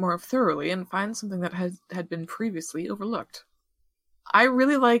the map more thoroughly and find something that had been previously overlooked. I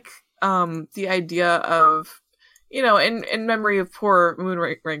really like the idea of, in memory of poor Moon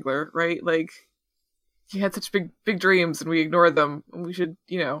Wrangler, right? Like, he had such big dreams and we ignored them. And we should,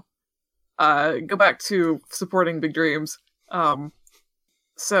 go back to supporting big dreams.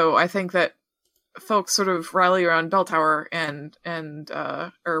 So I think that folks sort of rally around Bell Tower and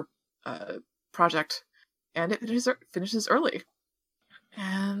project, and it finishes early.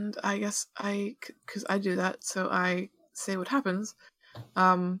 And I guess because I do that, so I say what happens.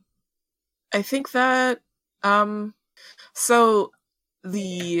 I think that so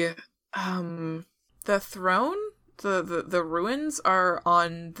the throne, the ruins are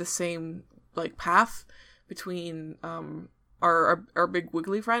on the same like path between our big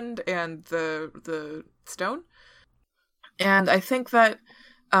wiggly friend and the stone. And I think that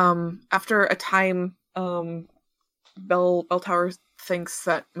after a time Bell Tower thinks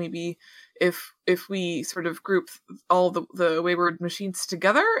that maybe if we sort of group all the wayward machines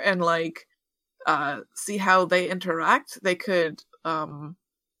together and like see how they interact, they could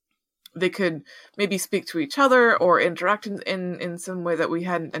maybe speak to each other or interact in some way that we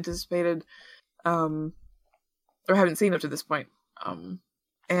hadn't anticipated or haven't seen up to this point.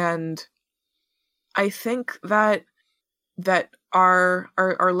 And I think that our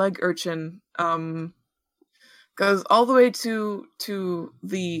leg urchin goes all the way to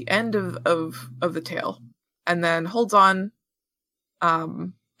the end of the tail, and then holds on,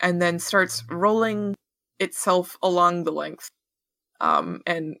 and then starts rolling itself along the length,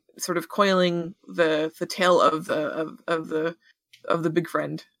 and sort of coiling the tail of the big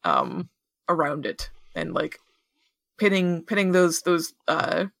friend around it, and like pinning those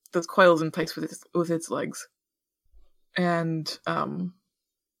coils in place with its legs. And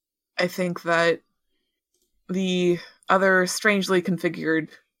I think that the other strangely configured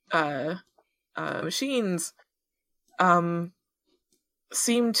machines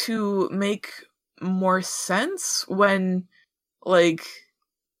seem to make more sense when the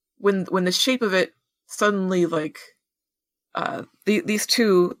shape of it suddenly these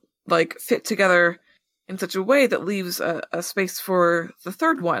two fit together in such a way that leaves a space for the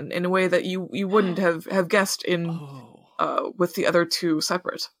third one in a way that you wouldn't have guessed with the other two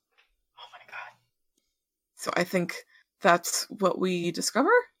separate. Oh my god. So I think that's what we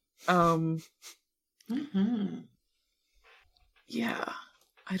discover. Yeah.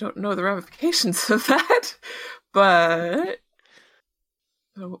 I don't know the ramifications of that, but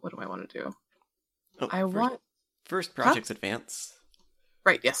what do I want to do? First Projects Advance.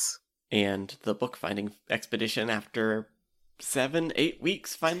 Right, yes. And the bookfinding expedition after 7-8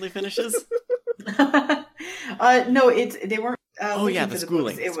 weeks finally finishes? No, they weren't. The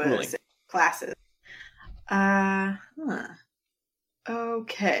schooling. It was classes.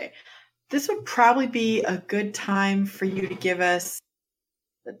 Okay. This would probably be a good time for you to give us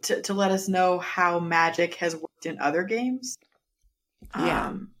to let us know how magic has worked in other games.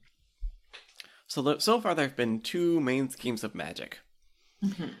 Yeah. So far there have been two main schemes of magic.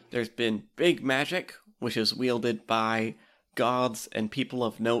 Mm-hmm. There's been big magic, which is wielded by gods and people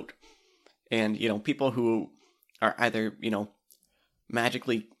of note, and people who are either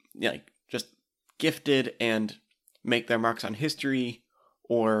magically just gifted and make their marks on history,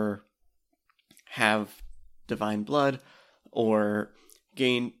 or have divine blood, or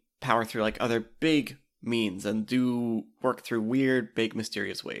gain power through other big means and do work through weird, big,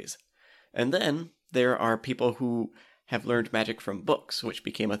 mysterious ways. And then there are people who have learned magic from books, which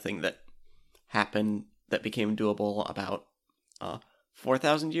became a thing that became doable about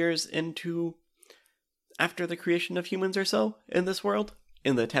 4,000 years after the creation of humans or so in this world,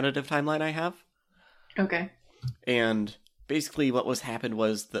 in the tentative timeline I have. Okay. And basically what happened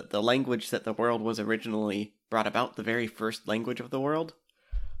was that the language that the world was originally brought about, the very first language of the world,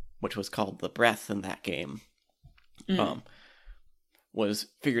 which was called the Breath in that game, was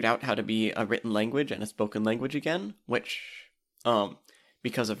figured out how to be a written language and a spoken language again, which,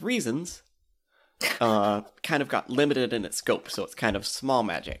 because of reasons, kind of got limited in its scope, so it's kind of small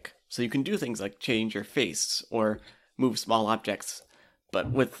magic. So you can do things like change your face or move small objects,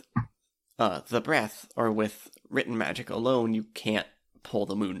 but with the Breath, or with written magic alone, you can't pull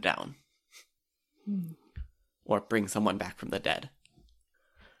the moon down. Or bring someone back from the dead.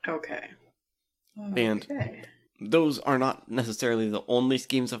 Okay. And those are not necessarily the only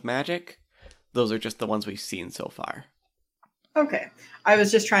schemes of magic. Those are just the ones we've seen so far. Okay. I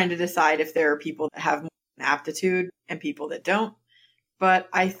was just trying to decide if there are people that have more aptitude and people that don't. But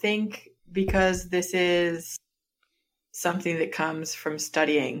I think because this is something that comes from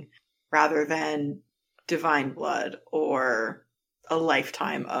studying rather than divine blood or a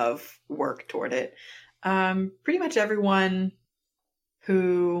lifetime of work toward it, pretty much everyone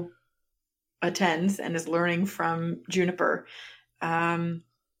who attends and is learning from Juniper can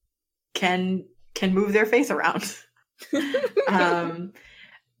move their face around.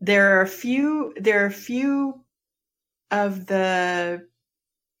 There are a few of the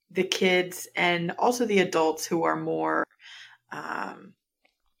kids and also the adults who are more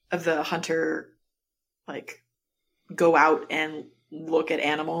of the hunter, go out and look at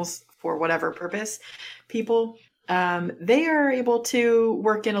animals for whatever purpose people. They are able to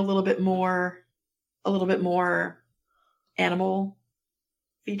work in a little bit more animal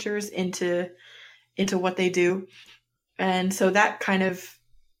features into what they do. And so that kind of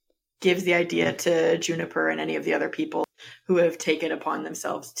gives the idea to Juniper and any of the other people who have taken upon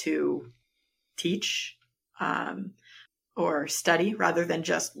themselves to teach or study rather than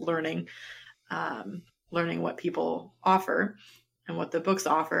just learning what people offer and what the books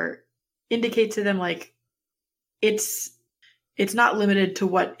offer, indicate to them it's not limited to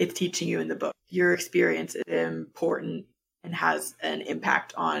what it's teaching you in the book. Your experience is important and has an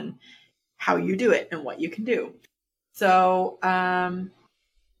impact on how you do it and what you can do. So,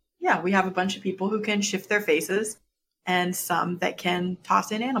 we have a bunch of people who can shift their faces and some that can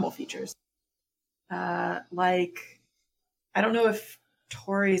toss in animal features. I don't know if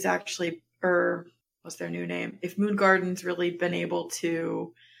Tori's actually, or what's their new name? If Moongarden's really been able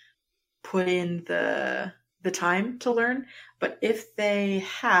to put in the time to learn, but if they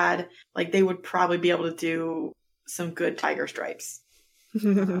had, they would probably be able to do some good tiger stripes.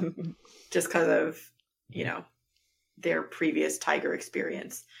 Just because of, their previous tiger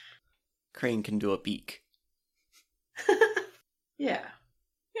experience. Crane can do a beak. Yeah.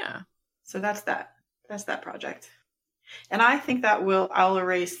 Yeah. So that's that. That's that project. And I think I'll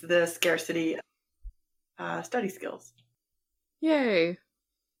erase the scarcity study skills. Yay.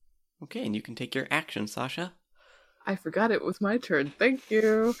 Okay, and you can take your action, Sasha. I forgot it was my turn. Thank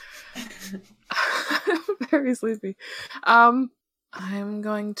you. Very sleepy. I'm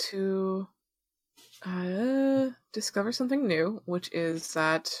going to discover something new, which is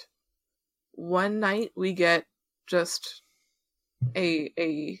that one night we get just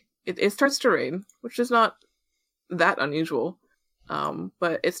it starts to rain, which is not that unusual.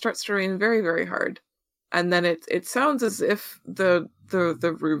 But it starts to rain very, very hard. And then it sounds as if the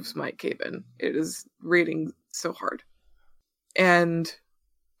roofs might cave in. It is raining so hard. And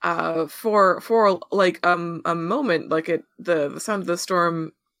for a moment, the sound of the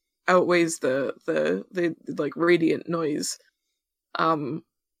storm outweighs the radiant noise.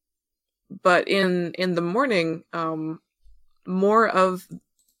 But in the morning, more of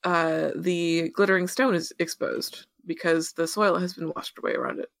the glittering stone is exposed because the soil has been washed away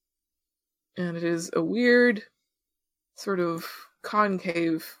around it. And it is a weird sort of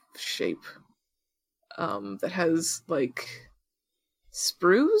concave shape that has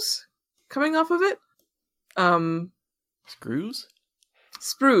sprues coming off of it. Screws?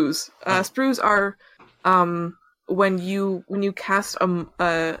 Sprues. Sprues are when you cast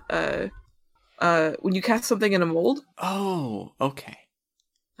when you cast something in a mold. Oh, okay.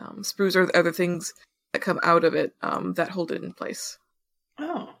 Sprues are the other things that come out of it that hold it in place.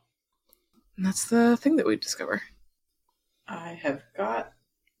 Oh. And that's the thing that we discover. I have got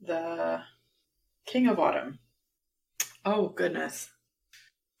the King of Autumn. Oh, goodness.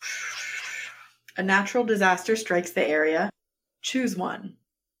 A natural disaster strikes the area. Choose one.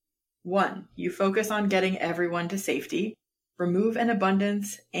 1. You focus on getting everyone to safety. Remove an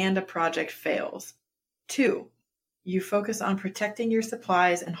abundance and a project fails. 2. You focus on protecting your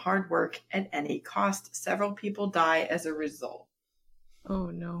supplies and hard work at any cost. Several people die as a result. Oh,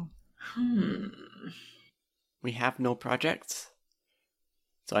 no. We have no projects.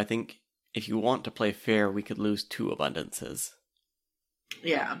 So I think if you want to play fair, we could lose 2 abundances.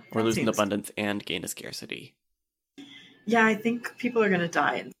 Yeah. Or lose an abundance and gain a scarcity. Yeah, I think people are going to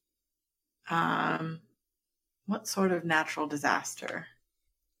die. What sort of natural disaster?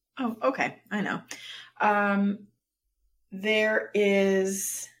 Oh, okay. I know. There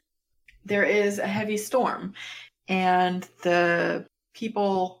is a heavy storm, and the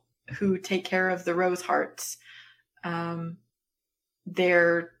people who take care of the rose hearts,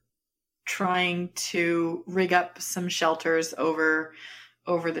 they're trying to rig up some shelters over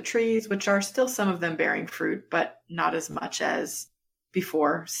the trees, which are still some of them bearing fruit, but not as much as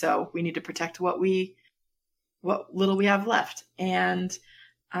before. So we need to protect what little we have left. And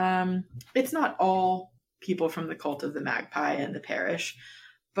it's not all people from the Cult of the Magpie and the parish,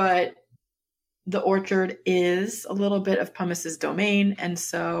 but the orchard is a little bit of Pumis's domain, and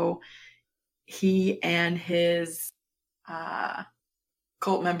so he and his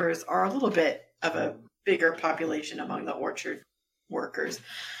cult members are a little bit of a bigger population among the orchard workers.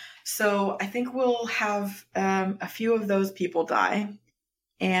 So I think we'll have a few of those people die,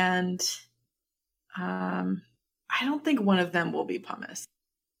 and I don't think one of them will be Pumis,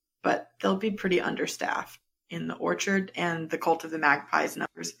 but they'll be pretty understaffed in the orchard, and the Cult of the Magpie's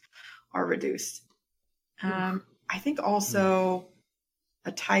numbers are reduced. I think also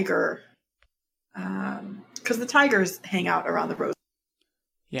a tiger, because the tigers hang out around the rose.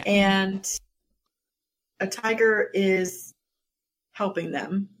 Yeah. And a tiger is helping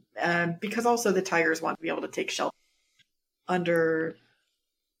them, because also the tigers want to be able to take shelter under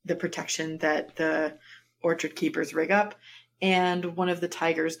the protection that the orchard keepers rig up, and one of the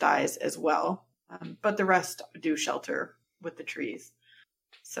tigers dies as well, but the rest do shelter with the trees.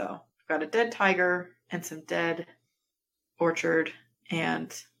 So we've got a dead tiger and some dead orchard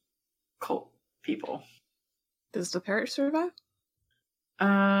and cult people. Does the parrot survive?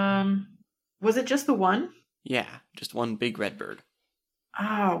 Was it just the one? Yeah, just one big red bird.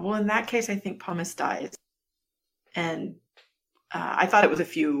 Oh, well, in that case, I think Pumis dies. And I thought it was a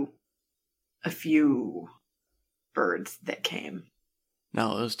few birds that came.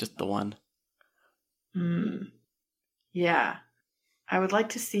 No, it was just the one. Yeah. I would like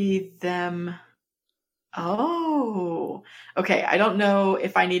to see them. Oh, okay. I don't know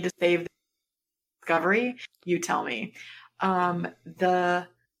if I need to save the discovery. You tell me.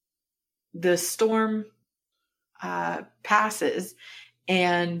 The storm passes,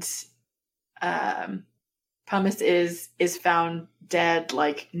 and Pumis is found dead,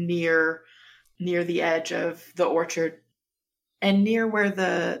 like near the edge of the orchard, and near where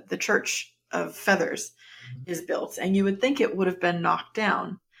the Church of Feathers is built. And you would think it would have been knocked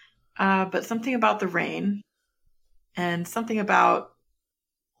down, but something about the rain, and something about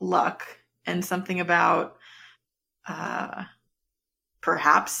luck, and something about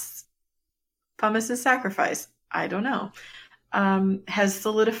perhaps Pumis's sacrifice, I don't know, has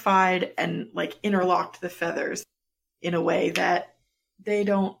solidified and like interlocked the feathers in a way that they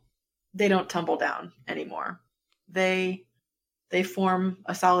don't tumble down anymore. They form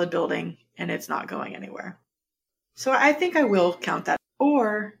a solid building, and it's not going anywhere. So I think I will count that.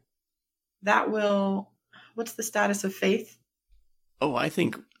 Or that will... What's the status of faith? Oh, I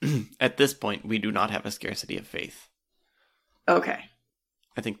think at this point we do not have a scarcity of faith. Okay.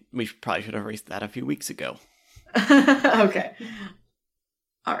 I think we probably should have raised that a few weeks ago. Okay.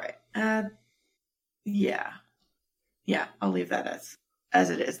 All right. Yeah, I'll leave that as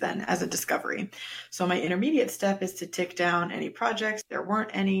it is then, as a discovery. So my intermediate step is to tick down any projects. There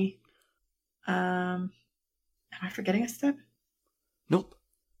weren't any. Am I forgetting a step? Nope.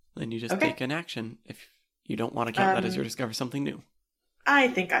 Then you just take an action if you don't want to count that as you discover something new. I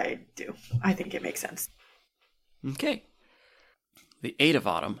think I do. I think it makes sense. Okay. The 8 of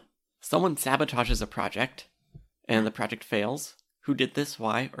Autumn. Someone sabotages a project, and the project fails. who did this,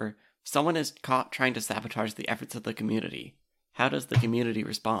 why, or someone is caught trying to sabotage the efforts of the community. How does the community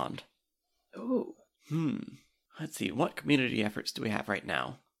respond? Oh. Let's see, what community efforts do we have right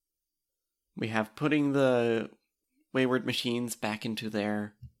now? We have putting the wayward machines back into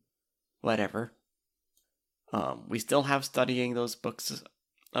their whatever. We still have studying those books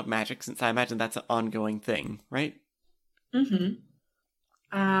of magic, since I imagine that's an ongoing thing, right?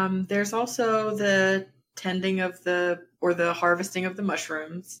 Mm-hmm. There's also the tending of the harvesting of the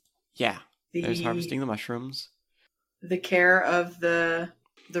mushrooms. Yeah, there's harvesting the mushrooms. The care of the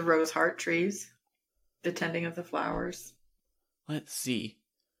rose heart trees. The tending of the flowers. Let's see.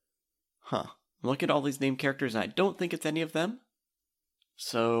 Look at all these named characters, and I don't think it's any of them.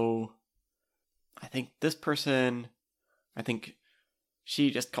 So, I think this person, she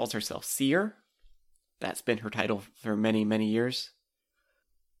just calls herself Seer. That's been her title for many, many years.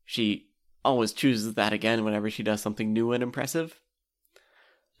 She always chooses that again whenever she does something new and impressive.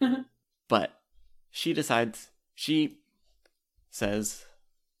 But she says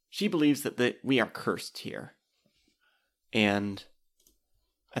she believes that we are cursed here. And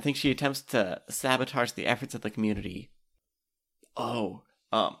I think she attempts to sabotage the efforts of the community.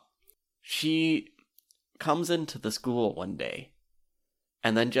 She comes into the school one day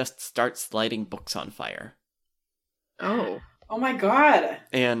and then just starts lighting books on fire. Oh. Oh my god.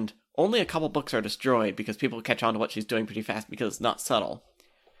 And only a couple books are destroyed because people catch on to what she's doing pretty fast because it's not subtle.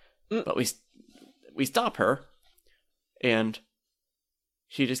 But we stop her, and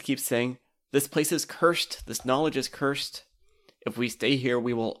she just keeps saying, "This place is cursed. This knowledge is cursed. If we stay here,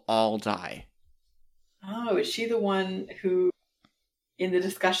 we will all die." Oh, is she the one who, in the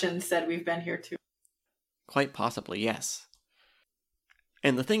discussion, said we've been here too? Quite possibly, yes.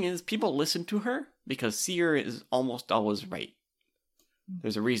 And the thing is, people listen to her because Seer is almost always right.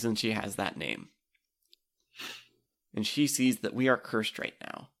 There's a reason she has that name. And she sees that we are cursed right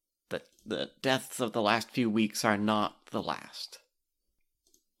now. That the deaths of the last few weeks are not the last.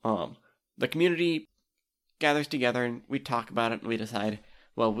 The community gathers together and we talk about it and we decide,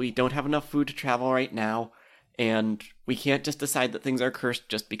 well, we don't have enough food to travel right now, and we can't just decide that things are cursed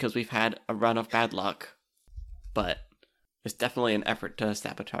just because we've had a run of bad luck. But it's definitely an effort to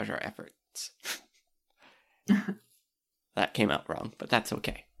sabotage our efforts. That came out wrong, but that's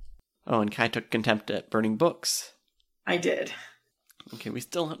okay. Oh, and Kai took contempt at burning books. I did. Okay, we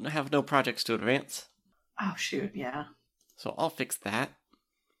still have no projects to advance. Oh, shoot, yeah. So I'll fix that.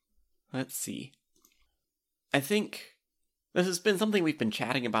 Let's see. I think this has been something we've been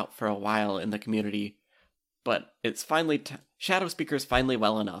chatting about for a while in the community, but it's finally Shadow Speaker's finally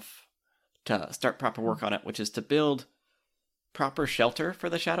well enough to start proper work on it, which is to build proper shelter for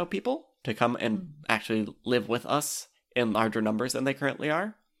the Shadow people to come and actually live with us in larger numbers than they currently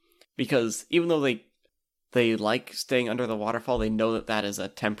are. Because even though they like staying under the waterfall, they know that that is a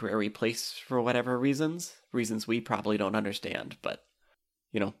temporary place for whatever reasons we probably don't understand, but,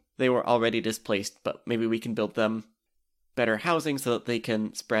 they were already displaced, but maybe we can build them better housing so that they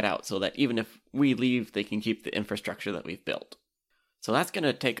can spread out, so that even if we leave, they can keep the infrastructure that we've built. So that's going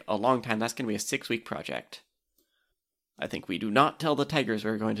to take a long time. That's going to be a 6-week project. I think we do not tell the tigers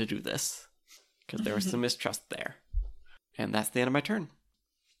we're going to do this, because there was some mistrust there. And that's the end of my turn.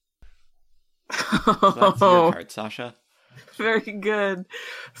 So that's your card, Sasha. Very good.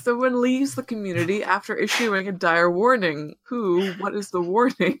 Someone leaves the community after issuing a dire warning. What is the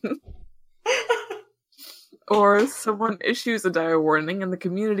warning? Or someone issues a dire warning and the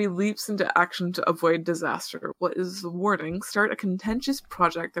community leaps into action to avoid disaster. What is the warning? Start a contentious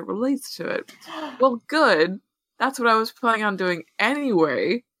project that relates to it. Well, good. That's what I was planning on doing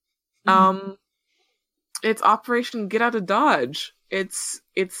anyway. It's Operation Get Out of Dodge. It's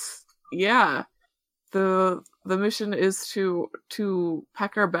yeah. The mission is to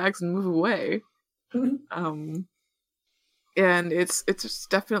pack our bags and move away. And it's just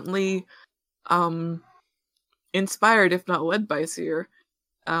definitely inspired, if not led by Seer.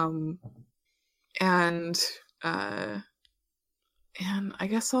 And I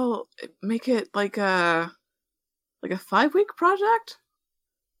guess I'll make it like a 5-week project.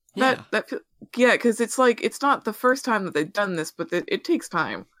 Yeah. Because it's not the first time that they've done this, but it takes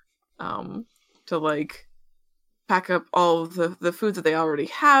time to pack up all of the food that they already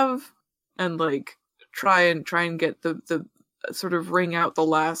have and try and get the sort of wring out the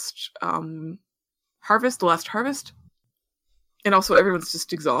last harvest. And also everyone's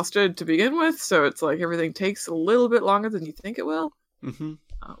just exhausted to begin with, so it's everything takes a little bit longer than you think it will. Mm-hmm.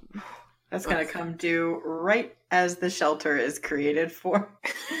 That's going to come due right as the shelter is created for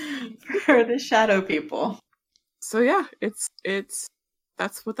the Shadow people. So yeah, it's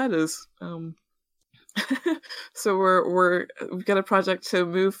that's what that is. So we've got a project to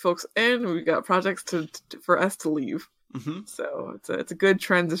move folks in. We've got projects for us to leave. Mm-hmm. So it's a good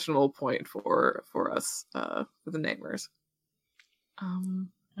transitional point for us for the Namers.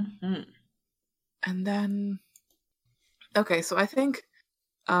 Mm-hmm. And then, okay, so I think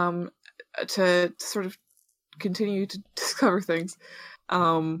to sort of continue to discover things,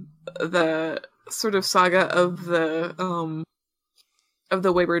 the sort of saga of the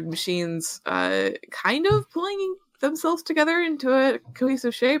Wayward Machines kind of pulling themselves together into a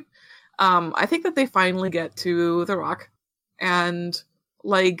cohesive shape. I think that they finally get to the rock, and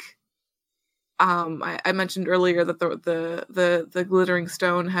like I mentioned earlier that the glittering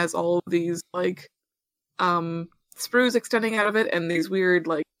stone has all of these like sprues extending out of it and these weird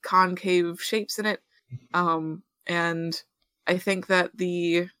like concave shapes in it. And I think that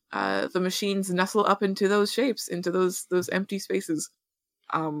the machines nestle up into those shapes, into those empty spaces.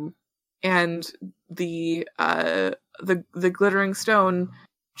 And the glittering stone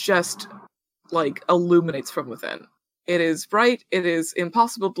just like illuminates from within. It is bright, it is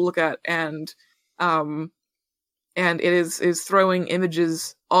impossible to look at, and it is throwing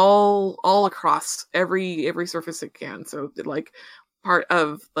images all across every surface it can. So like part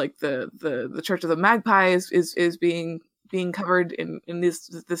of like the Church of the Magpie is being covered in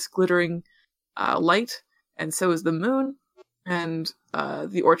this glittering light, and so is the moon, and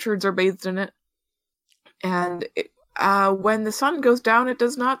the orchards are bathed in it. And when the sun goes down, it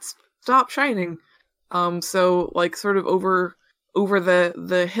does not stop shining. So like sort of over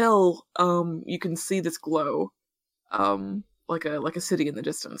the hill, you can see this glow, like a city in the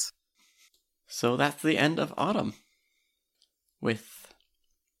distance. So that's the end of autumn. With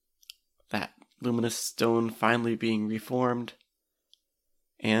that luminous stone finally being reformed.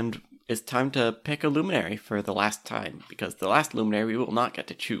 And it's time to pick a luminary for the last time, because the last luminary we will not get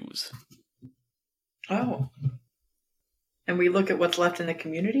to choose. Oh. And we look at what's left in the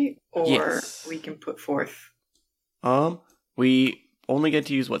community, or Yes. we can put forth? We only get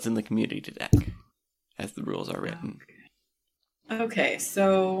to use what's in the community deck, as the rules are written. Okay,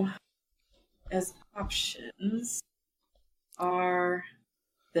 so as options are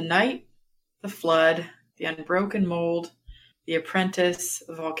the Night, the Flood, the Unbroken Mold, the Apprentice,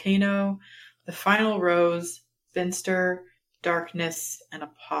 Volcano, the Final Rose, Spinster, Darkness, and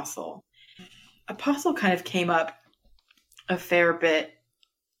Apostle. Apostle kind of came up a fair bit.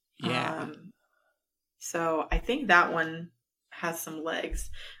 Yeah. So I think that one has some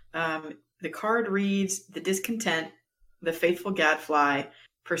legs. The card reads the Discontent, the Faithful Gadfly,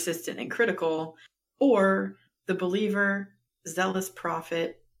 Persistent and Critical, or the Believer, Zealous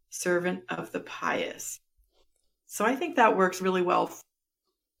Prophet, Servant of the Pious. So I think that works really well.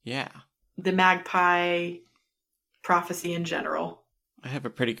 Yeah. The Magpie prophecy in general. I have a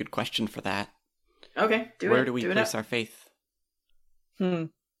pretty good question for that. Okay, Where do we place our faith?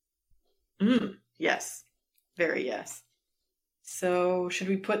 Yes. Very yes. So should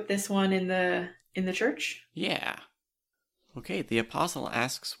we put this one in the church? Yeah. Okay, the apostle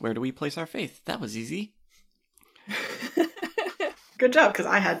asks, where do we place our faith? That was easy. Good job, because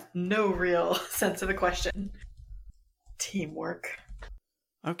I had no real sense of the question. Teamwork.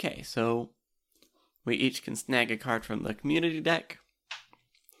 Okay, so we each can snag a card from the community deck.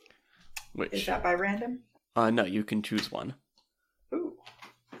 Is that by random? No, you can choose one. Ooh.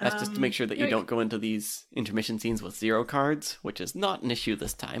 That's just to make sure that you wait. don't go into these intermission scenes with 0 cards, which is not an issue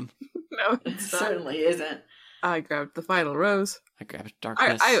this time. No, It it's not. certainly isn't. I grabbed the Final Rose. I grabbed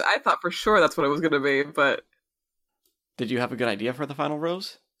Darkness. I thought for sure that's what it was going to be, but Did you have a good idea for the final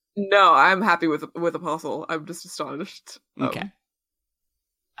rose? no, I'm happy with Apostle. I'm just astonished. Okay.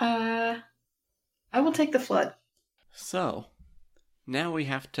 I will take the Flood. So, now we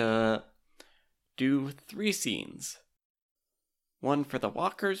have to do 3 scenes. One for the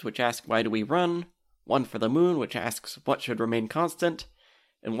walkers, which asks, why do we run? One for the moon, which asks, what should remain constant?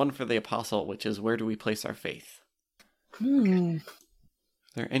 And one for the apostle, which is, where do we place our faith? Are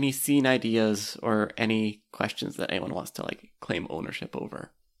there any scene ideas or any questions that anyone wants to claim ownership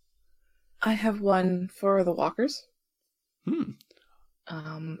over? I have one for the walkers.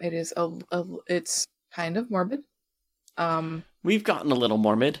 It is it's kind of morbid. We've gotten a little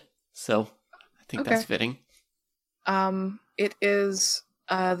morbid, so I think that's Okay. fitting. It is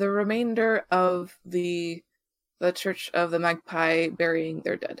the remainder of the Church of the Magpie burying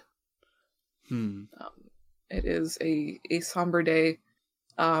their dead. It is a somber day.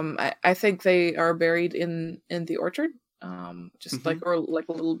 I think they are buried in the orchard, just Mhm. or a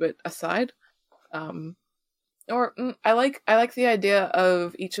little bit aside. I like the idea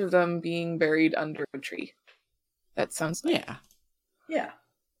of each of them being buried under a tree. That sounds nice. Yeah. Yeah.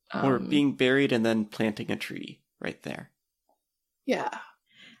 Or being buried and then planting a tree right there. Yeah.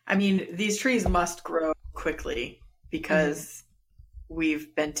 I mean, these trees must grow quickly because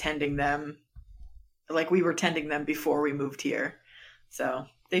we've been tending them. Like, we were tending them before we moved here. So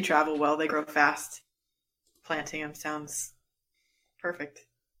they travel well, they grow fast. Planting them sounds perfect.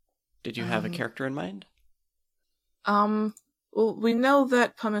 Did you have a character in mind? Well, we know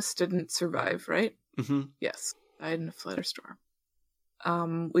that Pumice didn't survive, right? Mm-hmm. Yes, died in a flood or storm.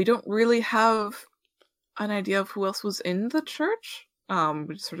 We don't really have an idea of who else was in the church.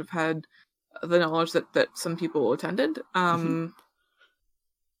 We just sort of had the knowledge that some people attended. I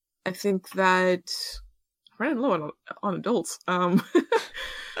think that we're running low on adults.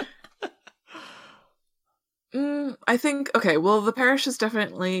 I think, okay, well, the parish is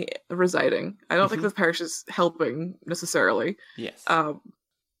definitely residing. I don't think the parish is helping necessarily. Yes.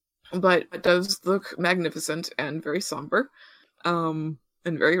 But it does look magnificent and very somber. And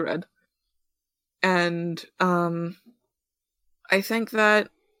very red. And I think that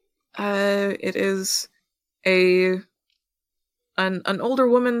it is an older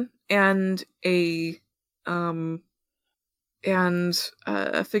woman and a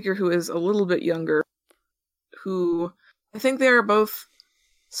figure who is a little bit younger, who I think they are both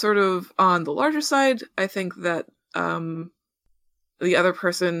sort of on the larger side. I think that the other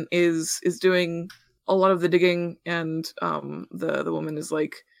person is doing a lot of the digging, and the woman is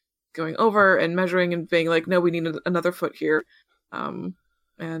like going over and measuring and being like, no, we need another foot here.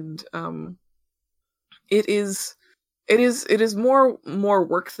 It is more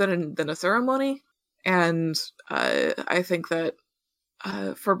work than a ceremony, and I think that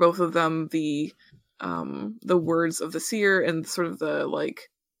for both of them, the words of the seer and sort of the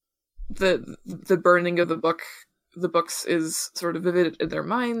burning of the books is sort of vivid in their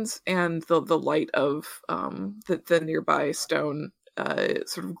minds, and the light of the nearby stone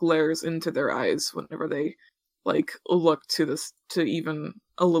sort of glares into their eyes whenever they like look to even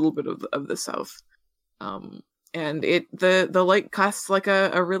a little bit of the south. And the light casts like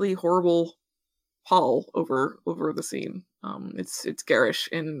a really horrible pall over the scene. It's garish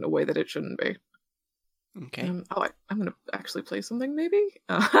in a way that it shouldn't be. Okay. I'm gonna actually play something maybe.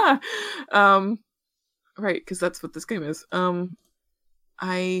 Right, because that's what this game is. You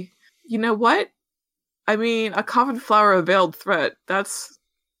know what? I mean, a common flower, a veiled threat. That's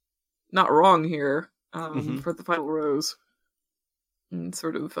not wrong here. For the final rose, and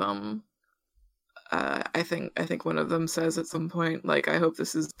sort of I think one of them says at some point, like, I hope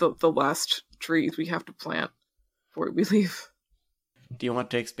this is the last trees we have to plant before we leave. Do you want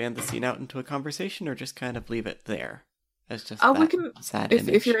to expand the scene out into a conversation, or just kind of leave it there as just we can, sad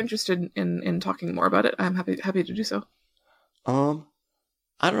if you're interested in talking more about it, I'm happy to do so.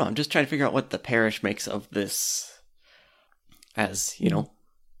 I don't know. I'm just trying to figure out what the parish makes of this, as you know,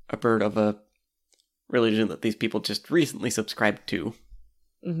 a bird of a religion that these people just recently subscribed to.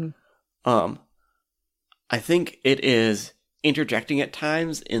 I think it is interjecting at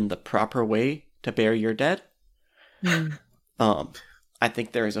times in the proper way to bury your dead. I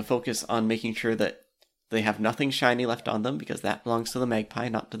think there is a focus on making sure that they have nothing shiny left on them, because that belongs to the magpie,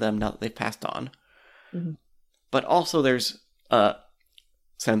 not to them now that they've passed on. But also there's a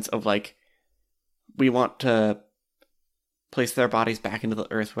sense of, like, we want to place their bodies back into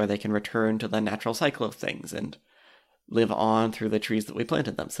the earth where they can return to the natural cycle of things and live on through the trees that we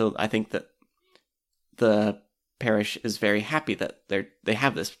planted them. So I think that the parish is very happy that they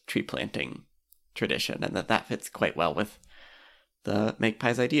have this tree planting tradition, and that fits quite well with the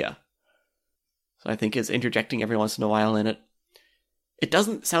magpie's idea. So I think is interjecting every once in a while in it. It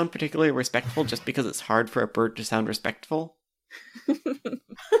doesn't sound particularly respectful just because it's hard for a bird to sound respectful.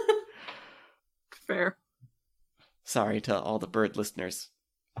 Fair. Sorry to all the bird listeners.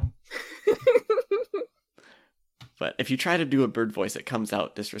 But if you try to do a bird voice, it comes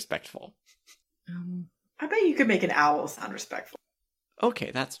out disrespectful. I bet you could make an owl sound respectful. Okay,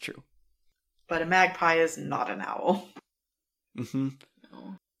 that's true. But a magpie is not an owl.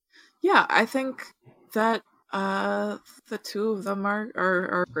 Yeah, I think that the two of them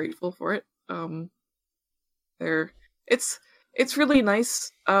are grateful for it. It's really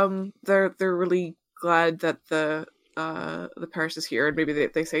nice. They're really glad that the parish is here, and maybe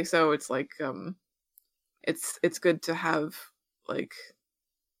they say so. It's like it's good to have, like,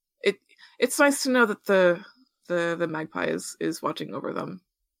 it's nice to know that the magpie is watching over them,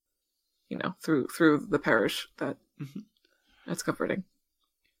 you know, through the parish. That's comforting.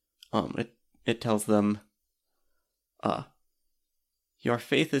 It tells them, your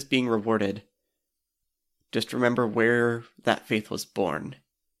faith is being rewarded. Just remember where that faith was born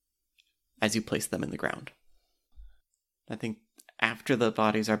as you place them in the ground. I think after the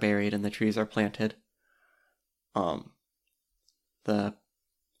bodies are buried and the trees are planted, the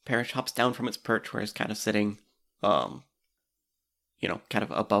parish hops down from its perch where it's kind of sitting, kind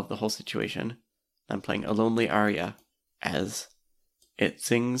of above the whole situation. I'm playing a lonely aria as it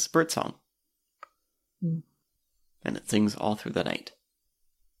sings birdsong. Mm. And it sings all through the night.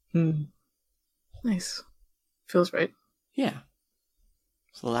 Nice. Feels right. Yeah.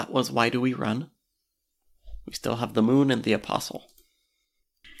 So that was Why Do We Run? We still have the moon and the apostle.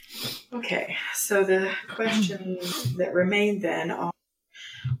 Okay, so the questions that remain then are,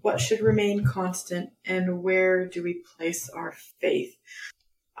 what should remain constant and where do we place our faith?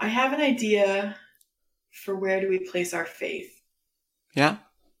 I have an idea for where do we place our faith. Yeah?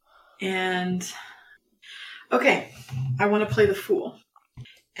 And, okay, I want to play the fool.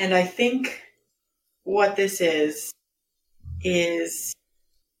 And I think what this is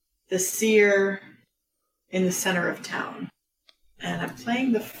the seer in the center of town. And I'm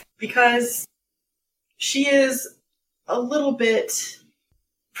playing because she is a little bit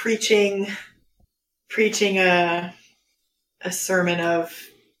preaching a sermon of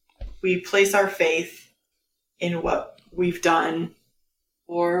we place our faith in what we've done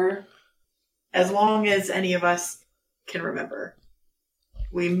or as long as any of us can remember.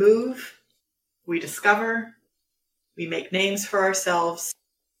 We move, we discover, we make names for ourselves,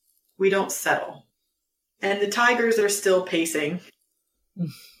 we don't settle. And the tigers are still pacing.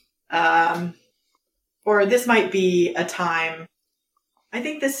 Or this might be a time, I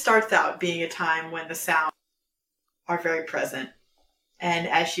think this starts out being a time when the sounds are very present. And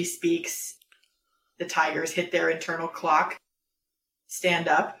as she speaks, the tigers hit their internal clock, stand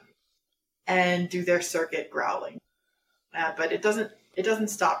up, and do their circuit growling. But it doesn't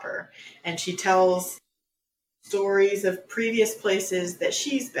stop her. And she tells stories of previous places that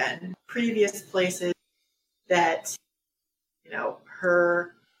she's been, previous places that,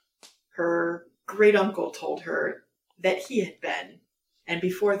 her great uncle told her that he had been, and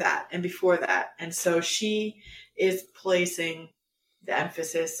before that, and before that. And so she is placing the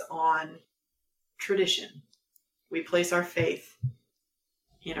emphasis on tradition. We place our faith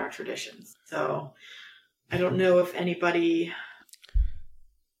in our traditions. So I don't know if anybody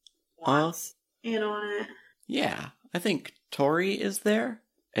wants in on it. Yeah, I think Tori is there,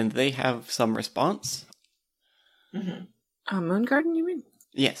 and they have some response. Mm-hmm. Moongarden, you mean?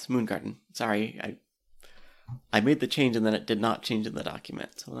 Yes, Moongarden. Sorry, I made the change and then it did not change in the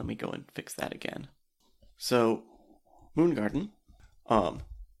document, so let me go and fix that again. So, Moongarden,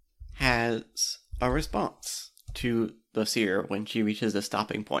 has a response to the seer when she reaches a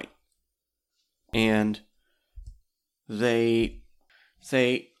stopping point. And they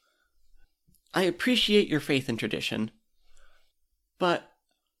say, I appreciate your faith and tradition, but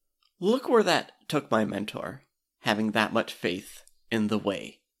look where that took my mentor, having that much faith in the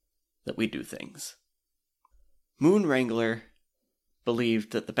way that we do things. Moon Wrangler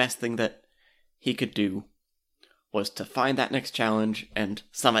believed that the best thing that he could do was to find that next challenge and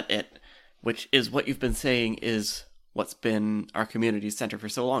summit it, which is what you've been saying is what's been our community's center for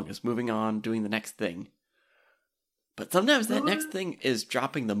so long, is moving on, doing the next thing. But sometimes that next thing is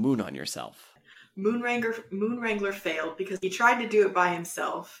dropping the moon on yourself. Moon Wrangler failed because he tried to do it by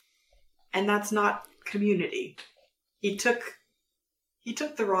himself, and that's not community. He took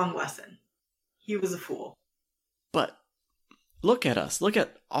the wrong lesson. He was a fool. But look at us. Look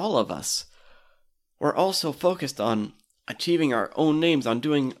at all of us. We're all so focused on achieving our own names, on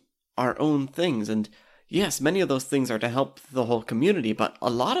doing our own things. And yes, many of those things are to help the whole community, but a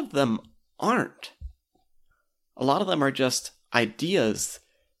lot of them aren't. A lot of them are just ideas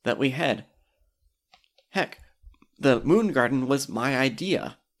that we had. Heck, the Moon Garden was my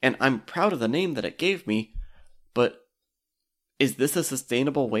idea, and I'm proud of the name that it gave me, but is this a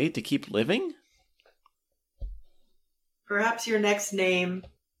sustainable way to keep living? Perhaps your next name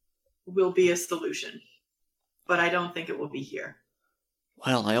will be a solution, but I don't think it will be here.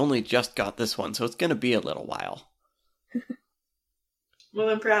 Well, I only just got this one, so it's going to be a little while. Well,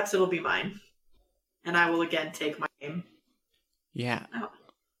 then perhaps it'll be mine, and I will again take my name. Yeah.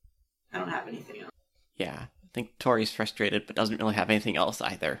 I don't have anything else. Yeah, I think Tori's frustrated, but doesn't really have anything else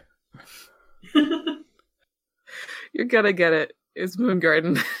either. You're gonna get it. It's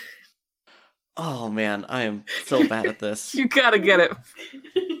Moongarden. Oh man, I am so bad at this. You gotta get it.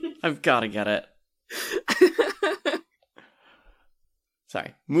 I've gotta get it.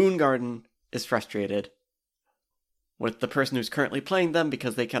 Sorry. Moongarden is frustrated with the person who's currently playing them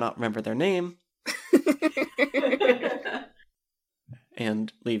because they cannot remember their name.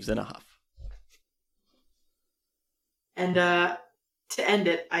 And leaves in a huff. And to end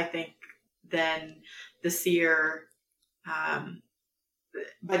it, I think then the seer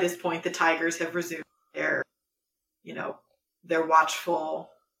by this point, the tigers have resumed their, their watchful,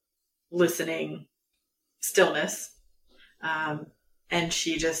 listening stillness. And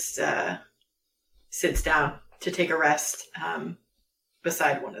she just sits down to take a rest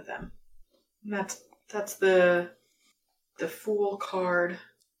beside one of them. And that's the Fool card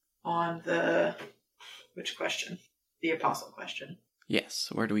on the which question? The Apostle question. Yes.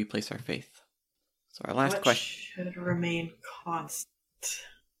 Where do we place our faith? So our last what question should remain constant.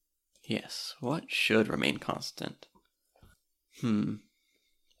 Yes. What should remain constant?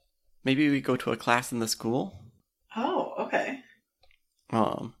 Maybe we go to a class in the school? Oh, okay.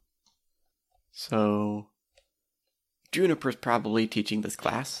 So Juniper's probably teaching this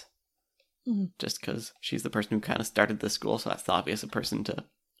class. Just because she's the person who kind of started the school, so that's the obvious person to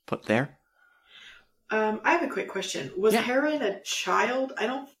put there. I have a quick question. Was Heron a child? I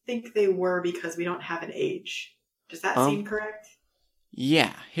don't think they were because we don't have an age. Does that seem correct?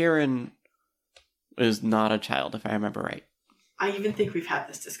 Yeah, Heron is not a child, if I remember right. I even think we've had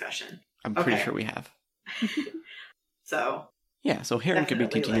this discussion. I'm pretty sure we have. So. Yeah, so Heron could be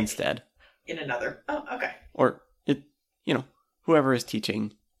teaching instead. In another. Oh, okay. Or, whoever is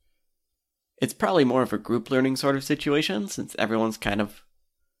teaching. It's probably more of a group learning sort of situation, since everyone's kind of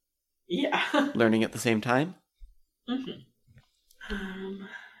learning at the same time. Mm-hmm.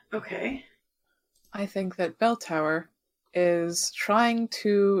 Okay. I think that Bell Tower is trying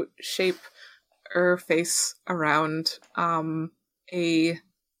to shape her face around a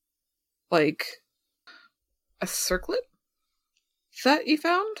circlet that you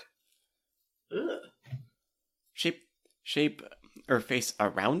found. Ugh. Shape her face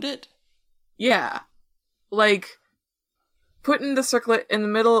around it? Yeah. Putting the circlet in the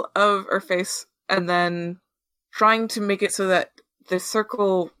middle of her face and then trying to make it so that the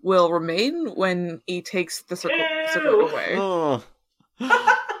circle will remain when he takes the circle away. Oh.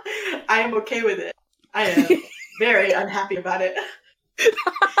 I am okay with it. I am very unhappy about it.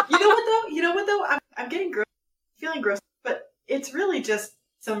 You know what though? I'm getting feeling gross, but it's really just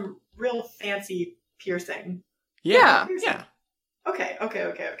some real fancy piercing. Yeah. Okay.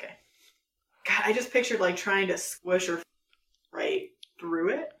 God, I just pictured trying to squish her right through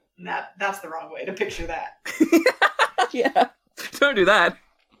it. And that's the wrong way to picture that. Yeah. Don't do that.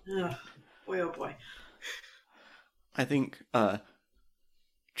 Ugh. Boy, oh boy. I think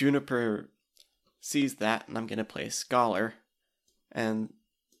Juniper sees that, and I'm going to play Scholar, and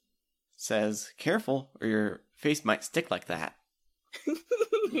says, "Careful, or your face might stick like that."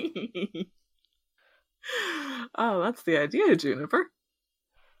 Oh, that's the idea, Juniper.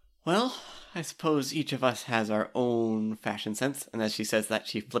 Well, I suppose each of us has our own fashion sense, and as she says that,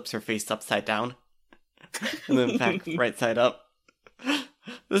 she flips her face upside down, and then back right side up.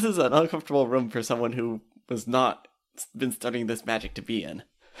 This is an uncomfortable room for someone who was not been studying this magic to be in.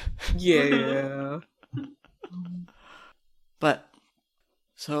 Yeah. But,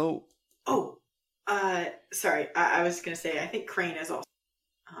 so... Oh, sorry, I was going to say, I think Crane is also...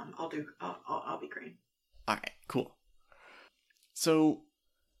 I'll be Crane. Alright, cool. So,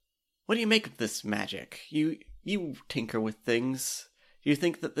 what do you make of this magic? You tinker with things. Do you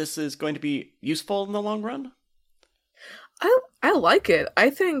think that this is going to be useful in the long run? I like it. I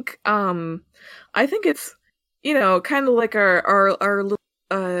think it's, kind of like our little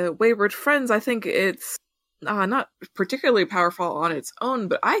wayward friends. I think it's not particularly powerful on its own,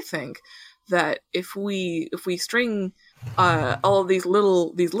 but I think that if we string all of these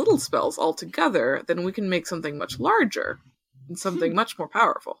little spells all together, then we can make something much larger and something much more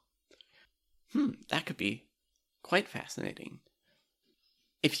powerful. That could be quite fascinating.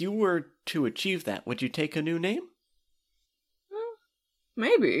 If you were to achieve that, would you take a new name?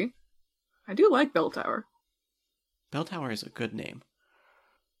 Maybe. I do like Bell Tower. Bell Tower is a good name.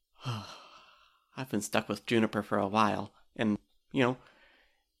 I've been stuck with Juniper for a while, and,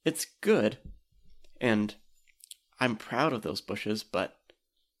 it's good. And I'm proud of those bushes, but,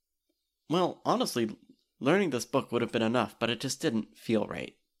 well, honestly, learning this book would have been enough, but it just didn't feel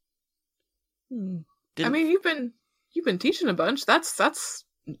right. I mean, you've been teaching a bunch. That's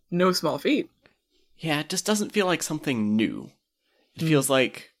no small feat. Yeah, it just doesn't feel like something new. It feels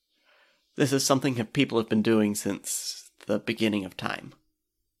like this is something that people have been doing since the beginning of time.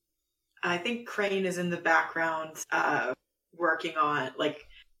 I think Crane is in the background working on,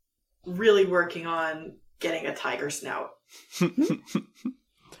 really working on getting a tiger snout.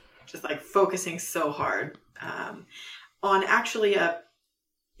 Just, focusing so hard. On actually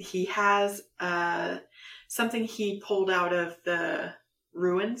he has something he pulled out of the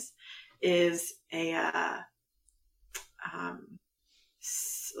ruins is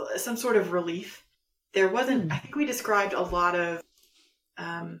some sort of relief. There wasn't, I think we described a lot of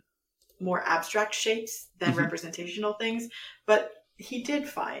more abstract shapes than representational things, but he did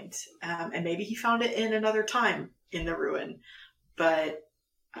find, and maybe he found it in another time in the ruin, but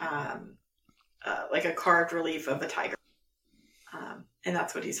like a carved relief of a tiger. And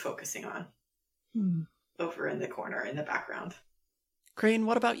that's what he's focusing on over in the corner in the background. Crane,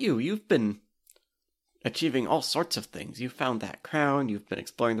 what about you? You've been achieving all sorts of things. You found that crown, you've been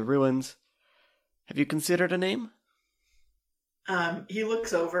exploring the ruins. Have you considered a name? He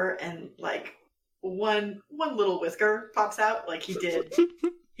looks over and like one little whisker pops out. Like he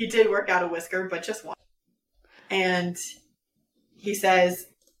did work out a whisker, but just one. And he says,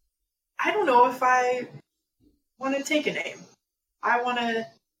 I don't know if I want to take a name. I want to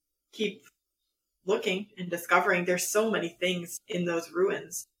keep looking and discovering. There's so many things in those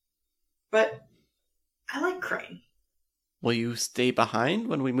ruins. But I like Crane. Will you stay behind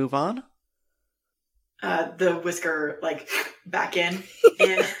when we move on? The whisker, like, back in.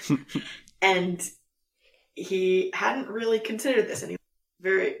 And he hadn't really considered this. And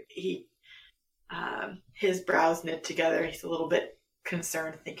his brows knit together. He's a little bit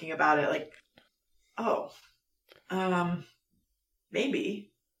concerned thinking about it. Like,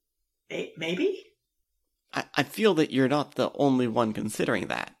 maybe. Maybe? I feel that you're not the only one considering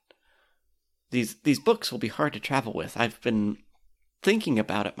that. These books will be hard to travel with. I've been thinking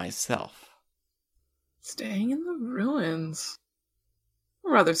about it myself. Staying in the ruins.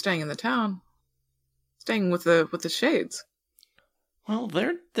 Or rather, staying in the town. Staying with the shades. Well,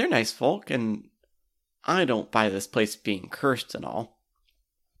 they're nice folk, and I don't buy this place being cursed and all.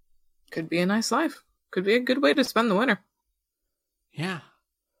 Could be a nice life. Could be a good way to spend the winter. Yeah.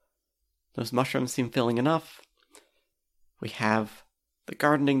 Those mushrooms seem filling enough. We have the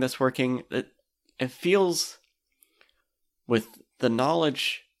gardening that's working. It feels, with the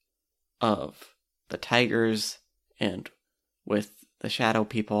knowledge of the tigers and with the shadow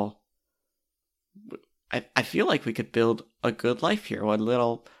people, I feel like we could build a good life here, a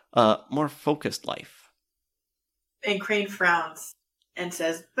little more focused life. And Crane frowns and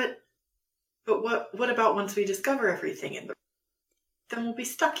says, But what about once we discover everything in the... Then we'll be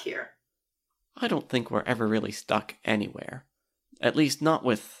stuck here. I don't think we're ever really stuck anywhere. At least not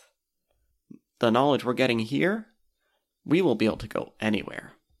with the knowledge we're getting here. We will be able to go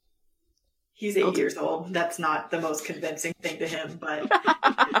anywhere. He's 8 years old. That's not the most convincing thing to him, but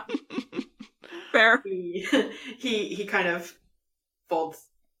Fair. He kind of folds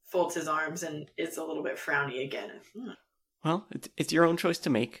his arms and is a little bit frowny again. Well, it's your own choice to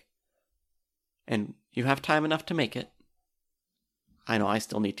make. And you have time enough to make it. I know I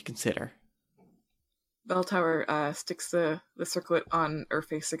still need to consider. Bell Tower sticks the circlet on her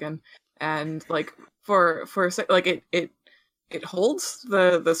face again, and like for a sec, like it holds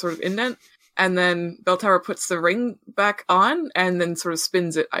the sort of indent, and then Bell Tower puts the ring back on, and then sort of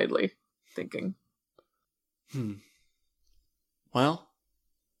spins it idly, thinking. Well,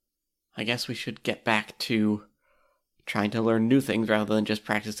 I guess we should get back to trying to learn new things rather than just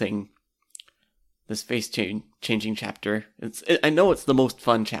practicing this face-changing chapter. I know it's the most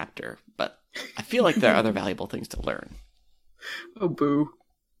fun chapter, but I feel like there are other valuable things to learn. Oh, boo.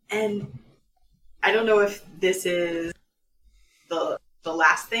 And I don't know if this is the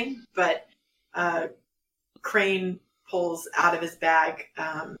last thing, but Crane pulls out of his bag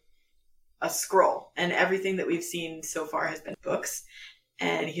a scroll, and everything that we've seen so far has been books.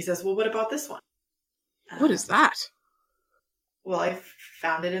 And he says, well, what about this one? What is that? Well, I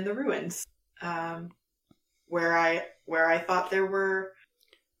found it in the ruins, where I thought there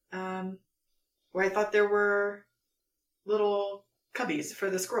were little cubbies for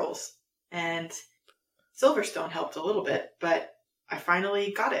the scrolls, and Silverstone helped a little bit, but I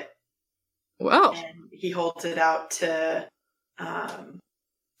finally got it. Well, and he holds it out to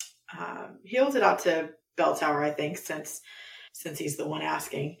Bell Tower, I think, since he's the one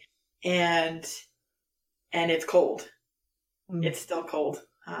asking, and it's cold. It's still cold.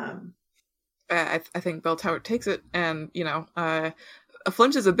 I think Bell Tower takes it, and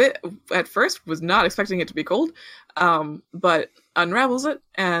flinches a bit at first, was not expecting it to be cold, but unravels it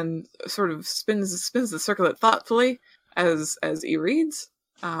and sort of spins the circlet thoughtfully as he reads,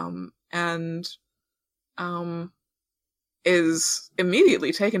 and is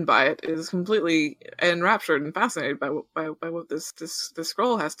immediately taken by it, is completely enraptured and fascinated by what this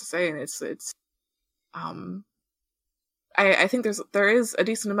scroll has to say, and it's I think there is a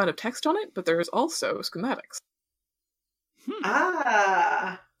decent amount of text on it, but there is also schematics.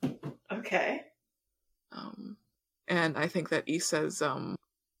 Okay. And I think that he says,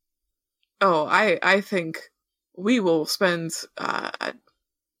 I think we will spend,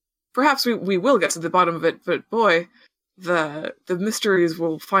 perhaps we will get to the bottom of it, but boy, the mysteries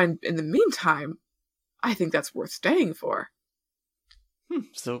we'll find in the meantime, I think that's worth staying for.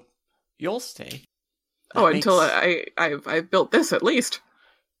 So you'll stay. Until I've built this at least.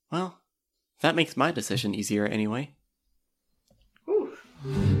 Well, that makes my decision easier anyway. Ooh.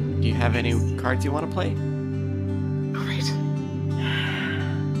 Do you have any cards you want to play? All right.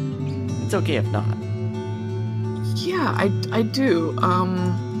 It's okay if not. Yeah, I do.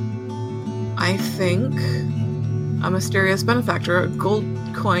 I think a mysterious benefactor, a gold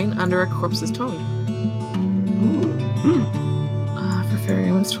coin under a corpse's tomb. Ooh. For Fairy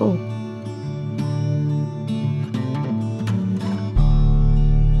Women's Toll.